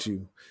about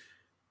you.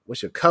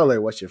 What's your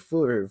color? What's your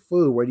food?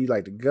 Where do you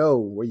like to go?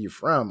 Where you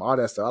from? All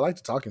that stuff. I like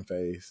the talking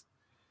phase.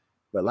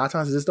 But a lot of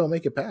times I just don't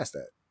make it past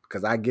that.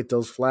 Because I get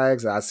those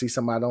flags. I see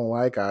something I don't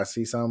like. I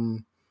see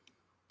something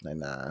like,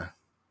 nah.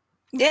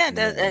 Yeah,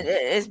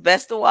 it's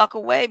best to walk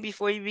away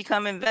before you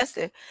become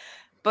invested.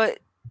 But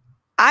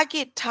I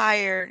get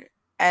tired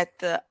at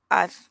the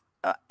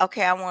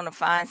okay, I want to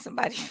find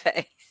somebody's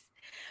face.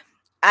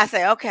 I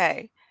say,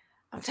 okay,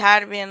 I'm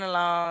tired of being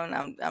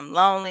alone. I'm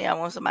lonely. I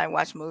want somebody to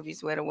watch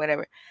movies with or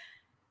whatever.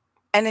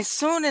 And as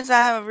soon as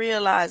I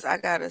realize I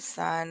gotta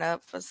sign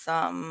up for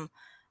something,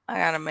 I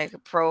gotta make a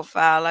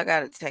profile, I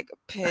gotta take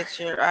a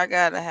picture, I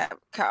gotta have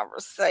a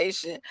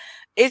conversation.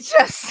 It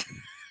just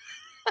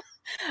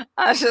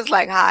I was just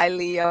like, "Hi,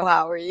 Leo,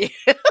 how are you?"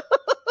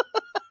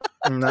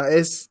 No,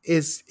 it's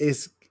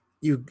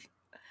you.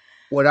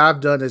 What I've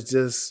done is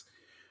just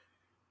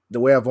the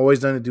way I've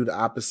always done it. Do the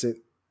opposite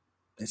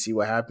and see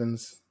what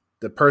happens.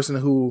 The person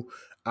who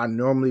I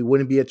normally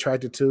wouldn't be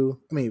attracted to.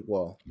 I mean,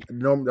 well,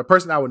 the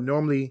person I would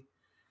normally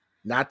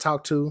not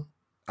talk to,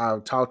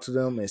 I'll talk to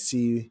them and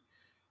see,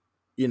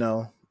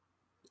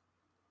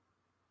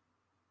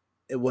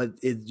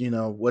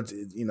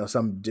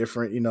 something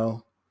different.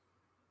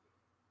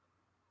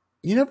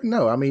 You never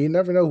know. I mean, you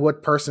never know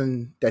what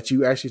person that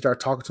you actually start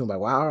talking to. Like,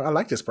 wow, I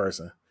like this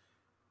person.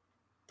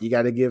 You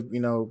got to give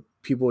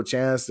people a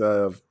chance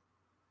of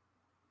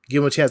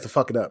give them a chance to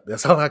fuck it up.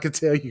 That's all I can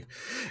tell you.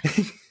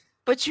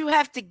 But you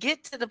have to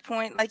get to the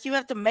point, like you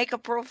have to make a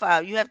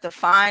profile. You have to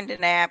find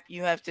an app.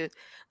 You have to,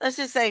 let's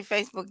just say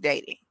Facebook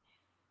dating.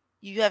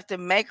 You have to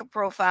make a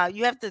profile.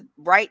 You have to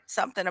write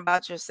something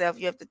about yourself.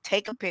 You have to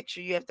take a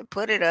picture. You have to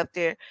put it up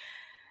there.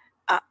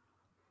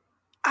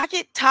 I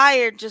get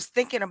tired just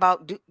thinking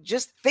about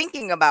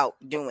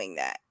doing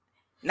that.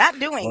 Not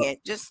doing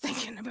it, just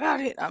thinking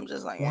about it. I'm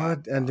just like,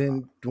 what? And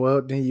then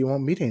you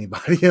won't meet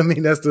anybody. I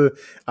mean, that's the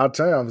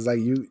alternative. It's like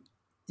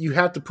you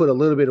have to put a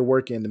little bit of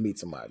work in to meet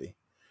somebody.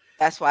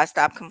 That's why I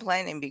stopped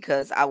complaining,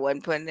 because I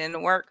wasn't putting in the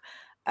work.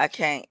 I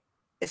can't.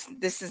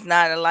 This is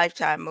not a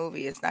Lifetime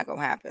movie. It's not gonna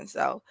happen.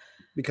 So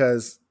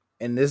because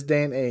in this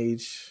day and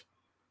age,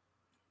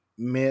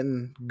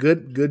 men,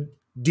 good,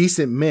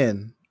 decent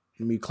men.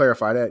 Let me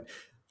clarify that.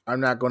 I'm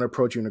not going to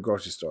approach you in the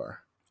grocery store.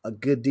 A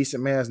good,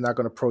 decent man is not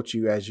going to approach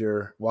you as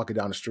you're walking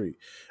down the street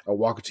or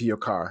walking to your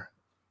car.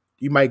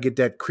 You might get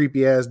that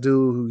creepy ass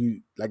dude who,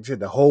 like I said,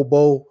 the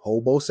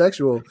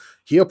hobosexual.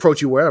 He'll approach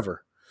you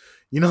wherever.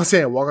 You know what I'm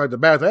saying? Walk out the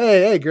bathroom.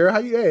 Hey, girl, how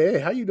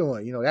you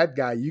doing? That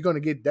guy. You're gonna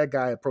get that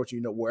guy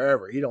approaching you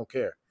wherever. He don't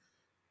care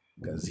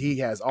because he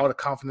has all the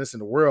confidence in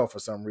the world for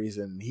some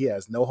reason. He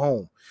has no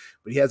home,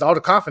 but he has all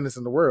the confidence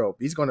in the world.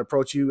 He's going to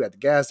approach you at the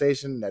gas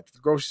station, at the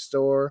grocery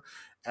store,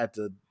 in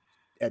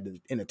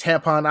the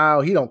tampon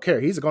aisle. He don't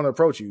care. He's going to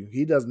approach you.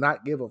 He does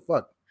not give a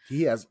fuck.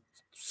 He has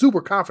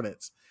super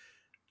confidence.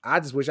 I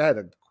just wish I had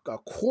a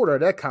quarter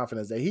of that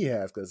confidence that he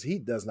has, because he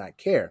does not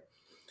care.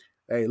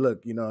 Hey,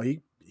 look,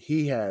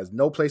 he has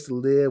no place to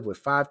live with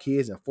 5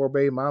 kids and 4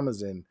 baby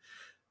mamas and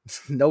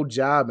no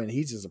job, and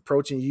he's just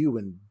approaching you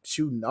and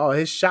shooting all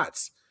his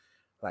shots.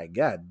 Like,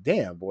 god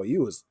damn, boy,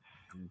 you was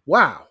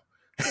wow.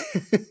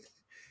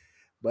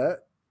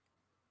 But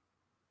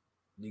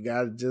you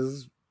gotta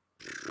just,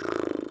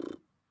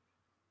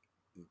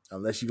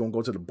 unless you're gonna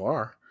go to the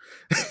bar,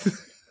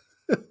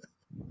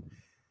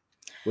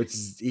 which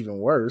is even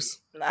worse.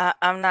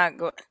 I'm not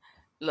going.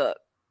 Look,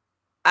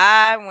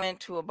 I went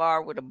to a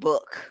bar with a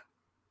book,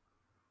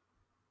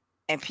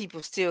 and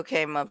people still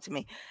came up to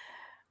me.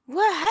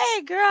 Well,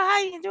 hey girl, how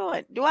you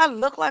doing? Do I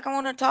look like I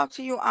want to talk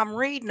to you? I'm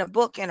reading a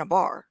book in a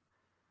bar.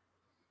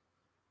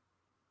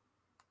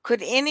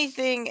 Could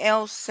anything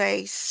else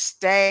say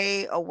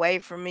stay away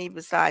from me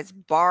besides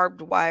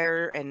barbed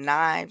wire and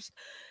knives?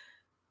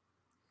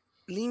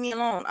 Leave me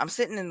alone. I'm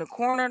sitting in the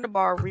corner of the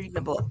bar reading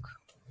a book.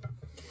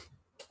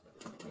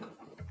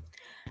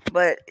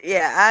 But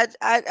yeah,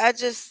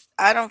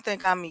 I don't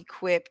think I'm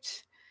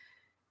equipped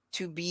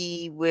to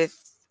be with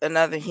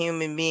another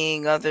human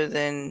being other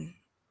than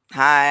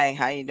hi,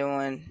 how you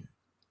doing?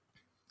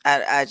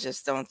 I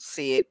just don't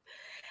see it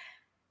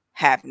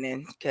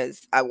happening,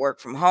 because I work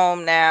from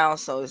home now,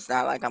 so it's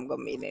not like I'm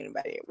gonna meet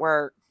anybody at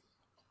work.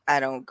 I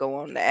don't go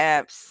on the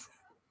apps.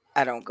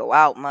 I don't go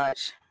out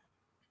much.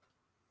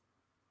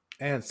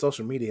 And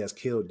social media has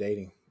killed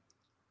dating,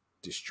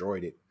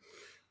 destroyed it.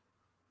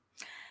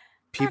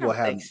 People I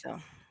don't think so.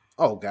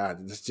 Oh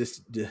god, it's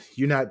just,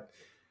 you're not.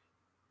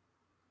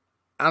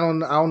 I don't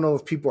know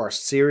if people are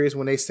serious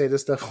when they say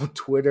this stuff on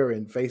Twitter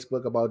and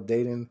Facebook about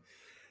dating.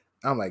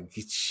 I'm like,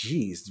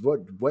 geez,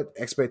 what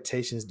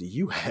expectations do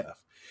you have?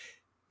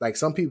 Like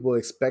some people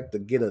expect to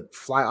get a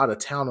fly out of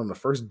town on the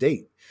first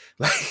date.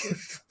 Like,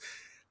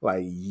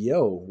 like,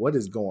 yo, what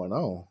is going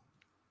on?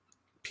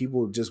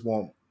 People just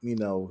want,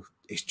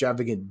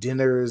 extravagant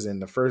dinners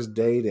and the first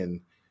date,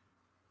 and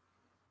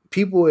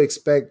people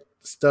expect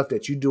stuff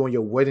that you do on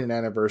your wedding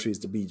anniversaries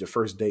to be your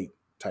first date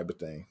type of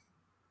thing.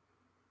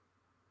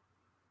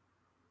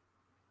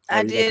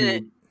 I did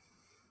it.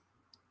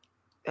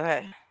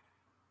 Okay.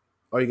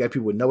 Or you got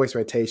people with no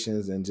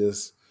expectations and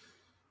just,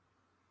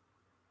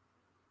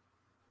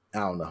 I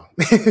don't know.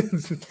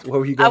 What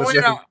were you going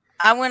to say?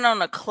 I went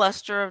on a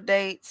cluster of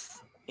dates,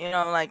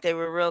 like they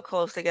were real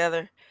close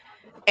together.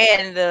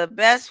 And the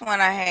best one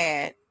I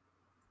had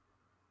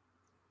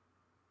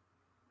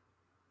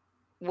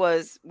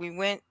was we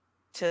went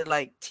to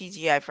like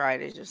TGI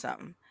Fridays or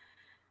something.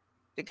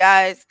 The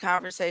guy's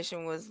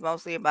conversation was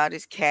mostly about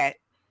his cat.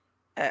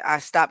 I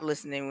stopped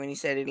listening when he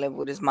said he lived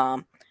with his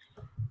mom.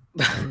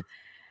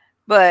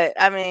 But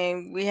I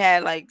mean, we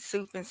had like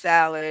soup and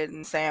salad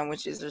and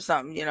sandwiches or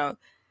something.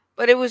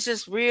 But it was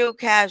just real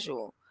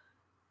casual.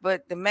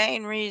 But the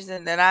main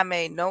reason that I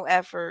made no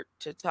effort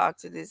to talk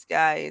to this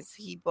guy is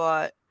he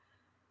bought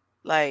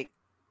like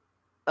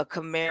a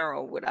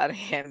Camaro without a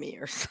Hemi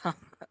or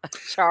something.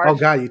 Oh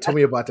God, you told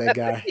me about that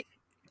guy.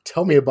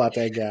 Tell me about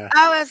that guy.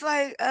 I was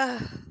like,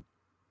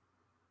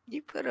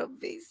 you put a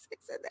V6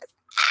 in that.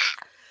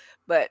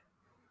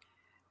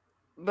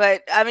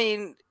 But I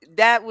mean,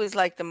 that was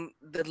like the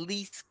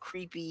least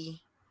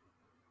creepy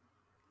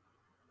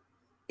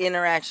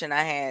interaction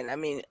I had. I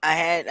mean,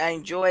 I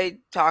enjoyed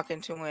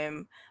talking to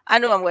him. I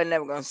knew I was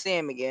never going to see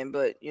him again,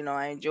 but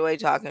I enjoyed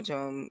talking to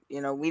him.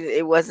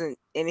 It wasn't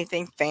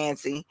anything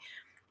fancy.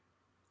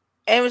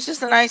 And it was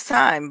just a nice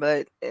time,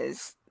 but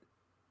as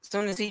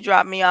soon as he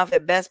dropped me off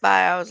at Best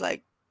Buy, I was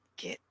like,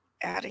 get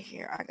out of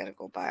here. I got to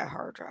go buy a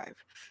hard drive.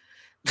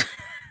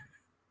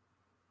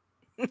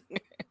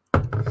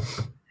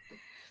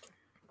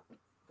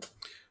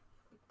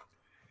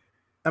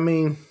 I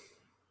mean,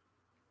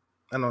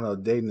 I don't know.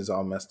 Dating is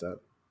all messed up.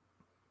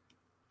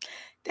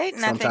 Dating,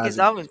 sometimes I think, has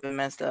always been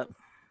messed up.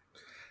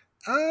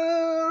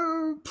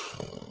 I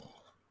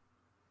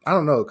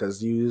don't know,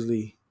 because you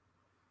usually,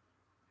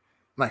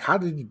 like, how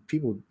did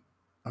people?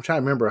 I'm trying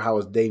to remember how I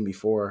was dating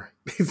before.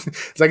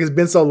 It's like it's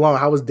been so long.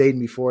 How I was dating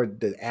before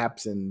the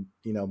apps and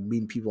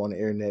meeting people on the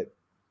internet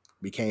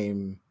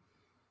became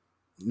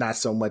not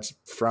so much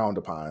frowned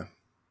upon.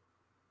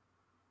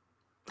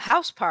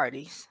 House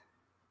parties.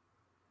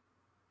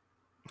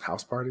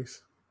 House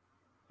parties?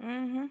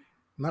 Mm-hmm.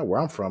 Not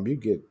where I'm from. You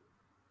get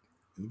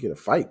a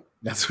fight.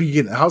 That's what you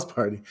get in a house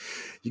party.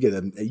 You get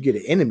an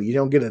enemy. You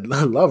don't get a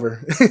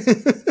lover.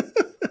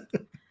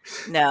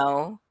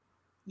 No.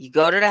 You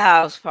go to the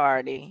house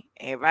party,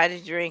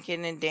 everybody's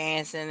drinking and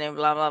dancing and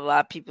blah, blah,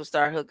 blah. People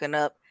start hooking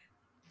up.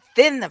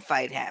 Then the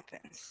fight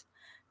happens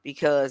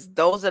because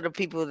those are the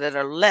people that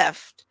are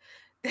left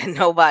that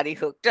nobody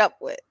hooked up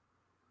with.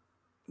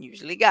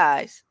 Usually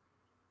guys,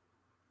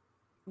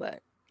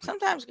 but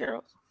sometimes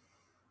girls.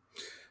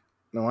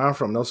 No, where I'm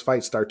from, those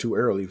fights start too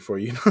early for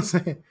you. You know what I'm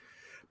saying?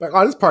 Like,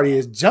 oh, this party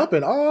is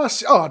jumping. Oh,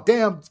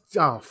 damn.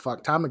 Oh,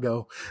 fuck. Time to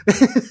go.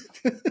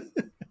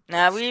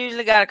 Now, we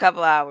usually got a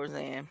couple hours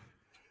in.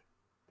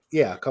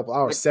 Yeah, a couple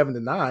hours, 7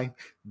 to 9.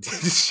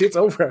 This shit's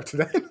over after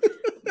that.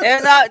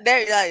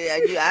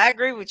 I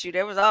agree with you.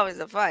 There was always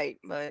a fight,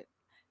 but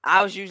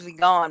I was usually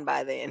gone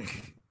by then.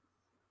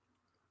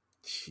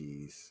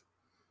 Jeez.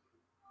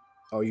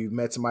 Oh, you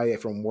met somebody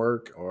from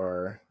work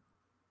or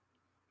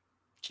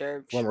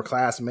church, former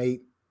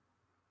classmate?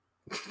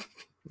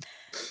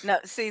 No,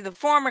 see, the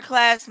former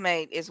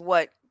classmate is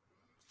what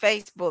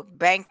Facebook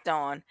banked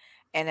on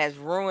and has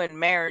ruined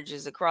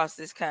marriages across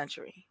this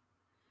country.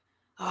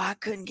 Oh, I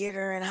couldn't get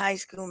her in high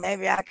school.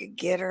 Maybe I could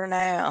get her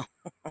now.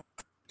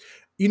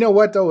 You know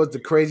what, though, what the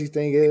crazy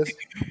thing is?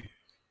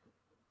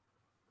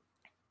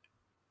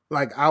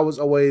 Like, I was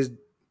always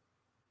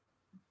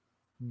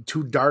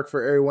too dark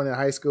for everyone in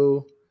high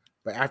school.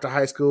 But after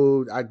high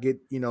school, I get,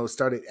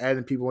 started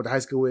adding people I went to high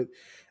school with.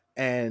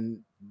 And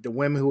the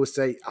women who would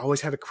say, I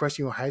always had a crush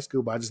on you in high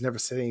school, but I just never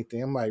said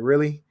anything. I'm like,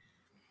 really?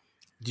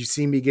 Did you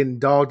see me getting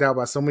dogged out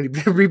by so many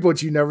people,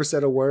 but you never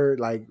said a word?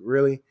 Like,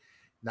 really?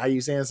 Now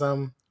you saying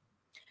something?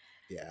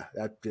 Yeah,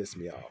 that pissed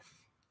me off.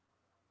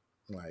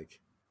 Like,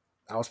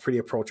 I was pretty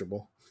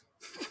approachable.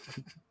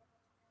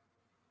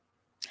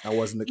 I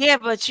wasn't. Yeah,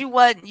 but you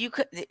wasn't. You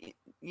could.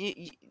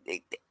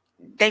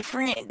 They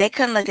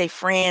couldn't let their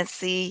friends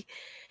see.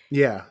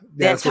 Yeah,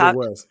 that's what it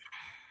was.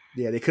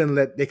 Yeah, they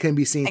couldn't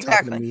be seen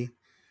talking to me.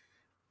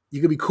 You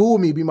could be cool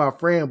with me, be my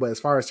friend, but as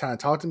far as trying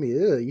to talk to me,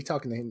 you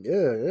talking to him,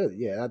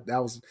 yeah, that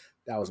was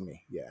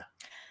me. Yeah.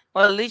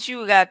 Well, at least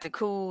you got the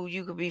cool.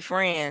 You could be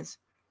friends.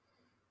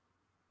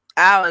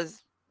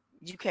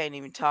 You can't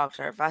even talk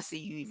to her. If I see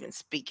you even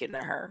speaking to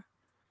her,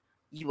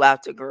 you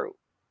out the group.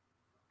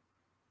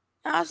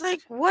 I was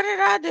like, what did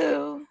I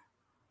do?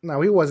 No,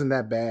 he wasn't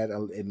that bad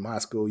in my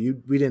school.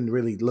 We didn't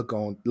really look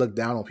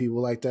down on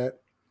people like that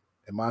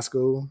in my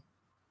school.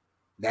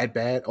 That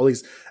bad. At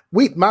least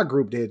my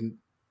group didn't.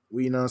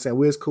 We, you know what I'm saying?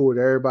 We was cool with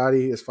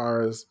everybody as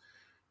far as,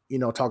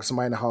 talk to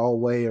somebody in the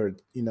hallway, or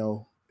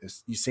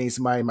you seen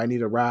somebody might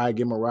need a ride,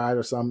 give them a ride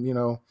or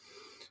something.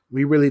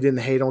 We really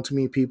didn't hate on too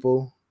many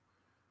people.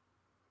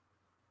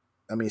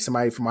 I mean,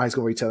 somebody from high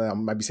school retailer, I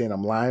might be saying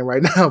I'm lying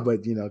right now,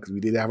 but because we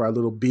did have our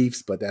little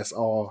beefs, but that's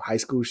all high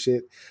school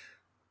shit.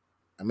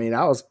 I mean,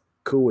 I was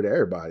cool with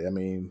everybody. I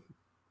mean,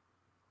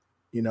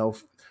 be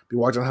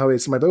walking on the highway,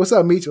 somebody, what's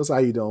up, Meech? How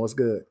you doing? What's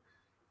good?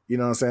 You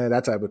know what I'm saying?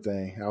 That type of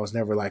thing. I was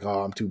never like,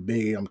 oh, I'm too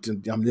big.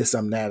 I'm this,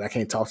 I'm that. I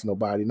can't talk to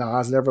nobody. No, I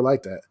was never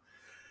like that.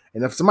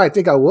 And if somebody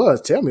think I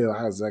was, tell me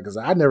I was like, because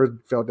I never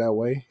felt that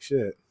way.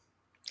 Shit.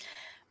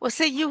 Well,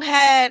 see, you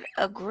had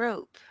a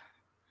group.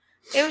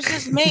 It was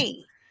just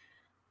me.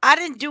 I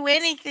didn't do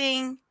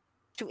anything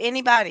to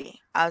anybody.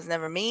 I was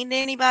never mean to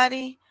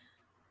anybody.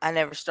 I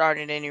never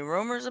started any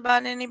rumors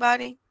about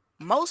anybody.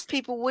 Most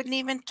people wouldn't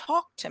even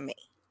talk to me.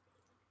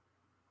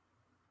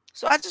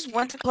 So I just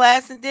went to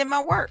class and did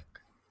my work.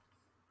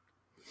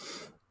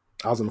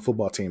 I was on the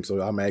football team, so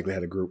I automatically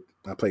had a group.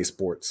 I played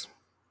sports.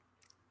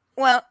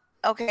 Well,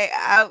 okay,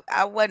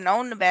 I wasn't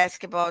on the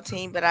basketball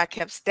team, but I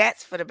kept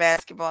stats for the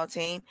basketball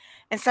team,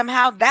 and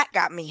somehow that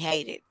got me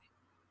hated.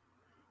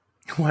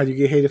 Why did you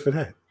get hated for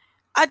that?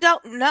 I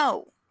don't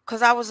know,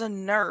 because I was a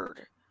nerd.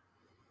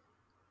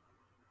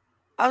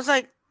 I was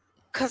like,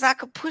 because I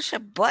could push a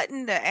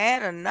button to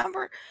add a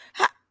number.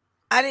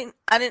 I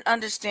didn't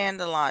understand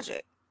the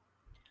logic.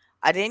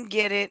 I didn't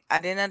get it. I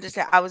didn't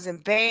understand. I was in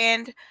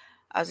band.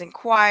 I was in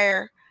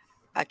choir.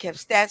 I kept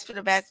stats for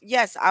the best.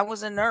 Yes, I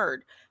was a nerd,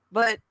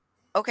 but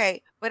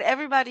okay. But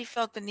everybody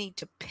felt the need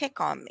to pick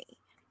on me.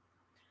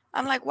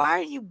 I'm like, why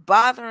are you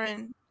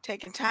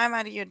taking time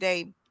out of your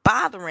day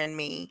bothering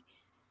me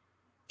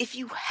if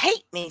you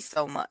hate me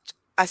so much?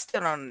 I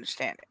still don't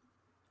understand it.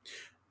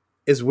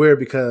 It's weird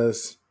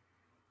because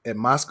at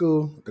my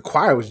school, the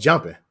choir was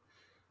jumping.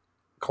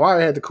 Choir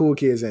had the cool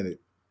kids in it.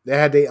 They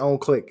had their own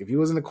clique. If you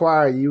was in the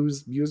choir, you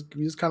was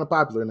kind of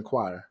popular in the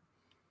choir.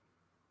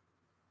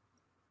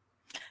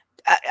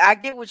 I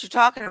get what you're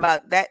talking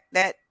about.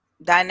 That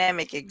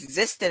dynamic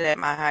existed at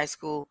my high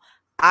school.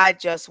 I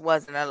just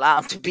wasn't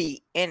allowed to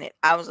be in it.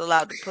 I was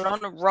allowed to put on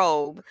the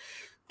robe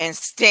and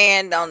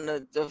stand on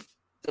the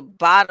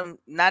bottom.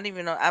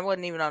 I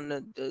wasn't even on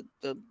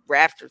the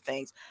rafter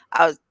things.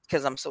 I was,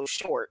 because I'm so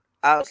short.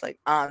 I was like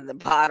on the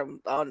bottom,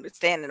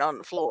 standing on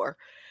the floor.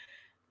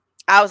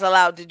 I was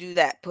allowed to do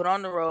that. Put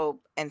on the robe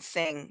and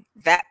sing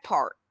that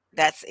part.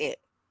 That's it.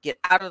 Get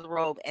out of the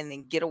robe and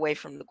then get away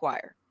from the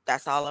choir.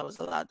 That's all I was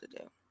allowed to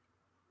do.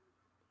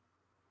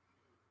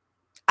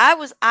 I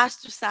was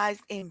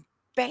ostracized in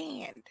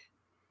band.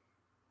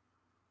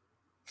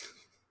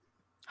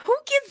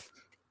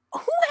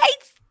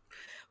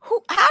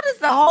 How does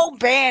the whole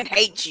band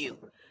hate you?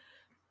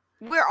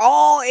 We're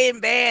all in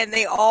band.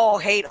 They all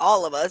hate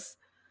all of us,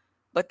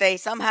 but they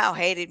somehow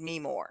hated me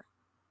more.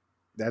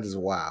 That is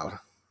wild.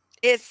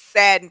 It's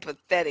sad and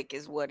pathetic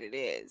is what it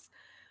is.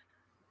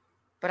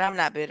 But I'm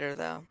not bitter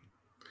though.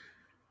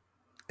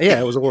 Yeah,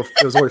 it was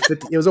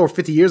over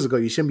 50 years ago.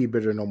 You shouldn't be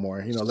bitter no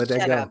more. Let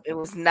that go. Up. It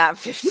was not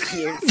 50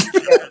 years ago.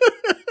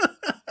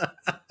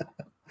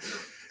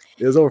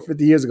 It was over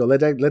 50 years ago. Let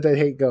that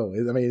hate go.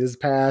 I mean, it's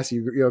past.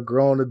 You're a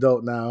grown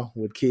adult now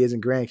with kids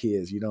and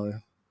grandkids.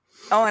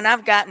 Oh, and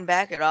I've gotten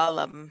back at all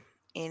of them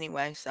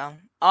anyway. So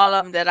all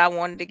of them that I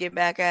wanted to get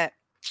back at.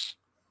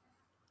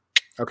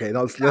 Okay,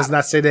 let's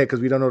not say that because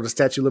we don't know the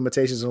statute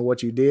limitations on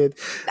what you did.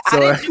 So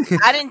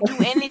I didn't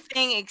do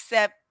anything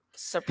except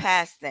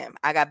surpass them.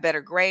 I got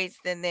better grades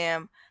than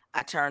them.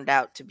 I turned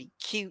out to be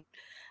cute.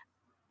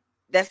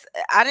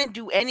 I didn't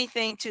do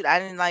anything I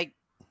didn't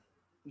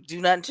do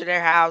nothing to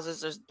their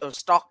houses or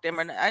stalk them,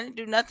 I didn't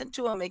do nothing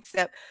to them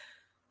except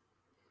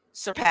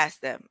surpass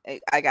them.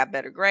 I got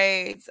better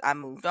grades. I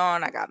moved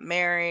on. I got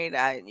married.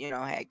 I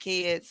had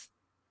kids.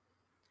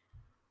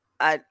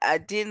 I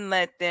didn't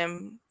let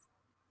them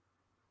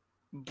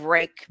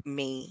break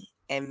me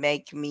and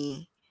make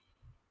me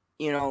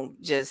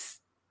just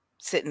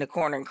sit in the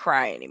corner and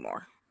cry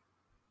anymore.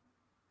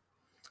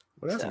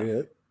 Well, that's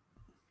good.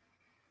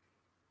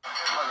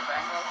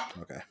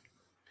 Okay.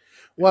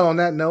 Well, on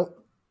that note,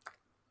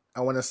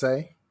 I want to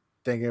say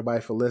thank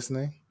everybody for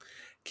listening.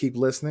 Keep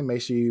listening.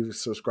 Make sure you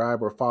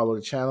subscribe or follow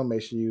the channel.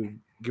 Make sure you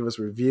give us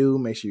a review.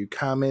 Make sure you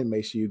comment.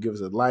 Make sure you give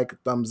us a like, a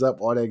thumbs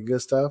up, all that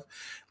good stuff.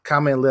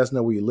 Comment and let us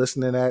know where you're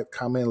listening at.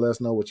 Comment and let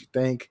us know what you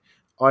think.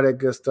 All that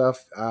good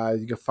stuff.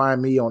 You can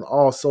find me on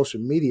all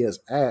social medias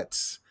at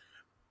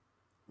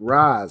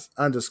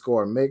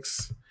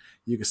Roz_Mix.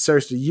 You can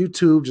search the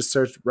YouTube. Just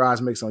search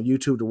Roz Mix on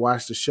YouTube to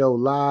watch the show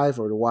live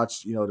or to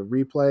watch, the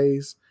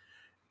replays.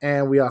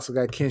 And we also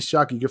got Ken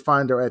Shock. You can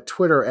find her at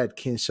Twitter at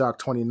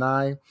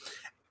KenShock29.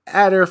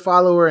 Add her,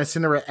 follow her, and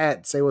send her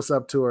an @ say what's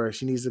up to her.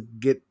 She needs to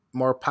get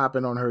more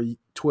popping on her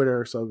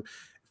Twitter. So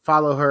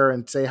follow her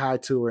and say hi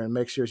to her and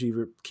make sure she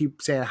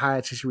keep saying hi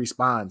until she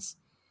responds.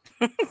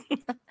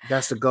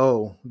 That's the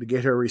goal, to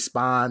get her to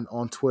respond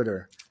on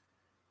Twitter.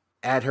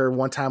 Add her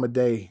one time a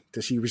day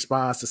till she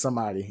responds to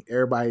somebody.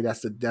 Everybody,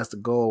 that's the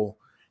goal.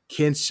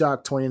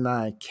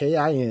 KenShock29,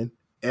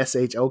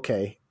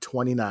 KINSHOK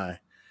 29.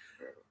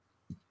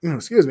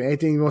 Excuse me.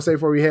 Anything you want to say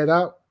before we head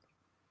out?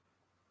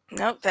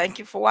 Nope. Thank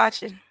you for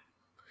watching.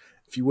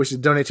 If you wish to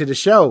donate to the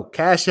show,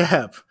 Cash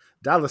App,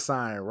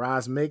 $,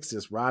 Roz Mix.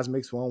 It's Roz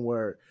Mix, one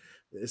word.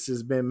 This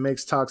has been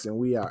Mix Talks, and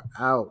we are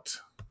out.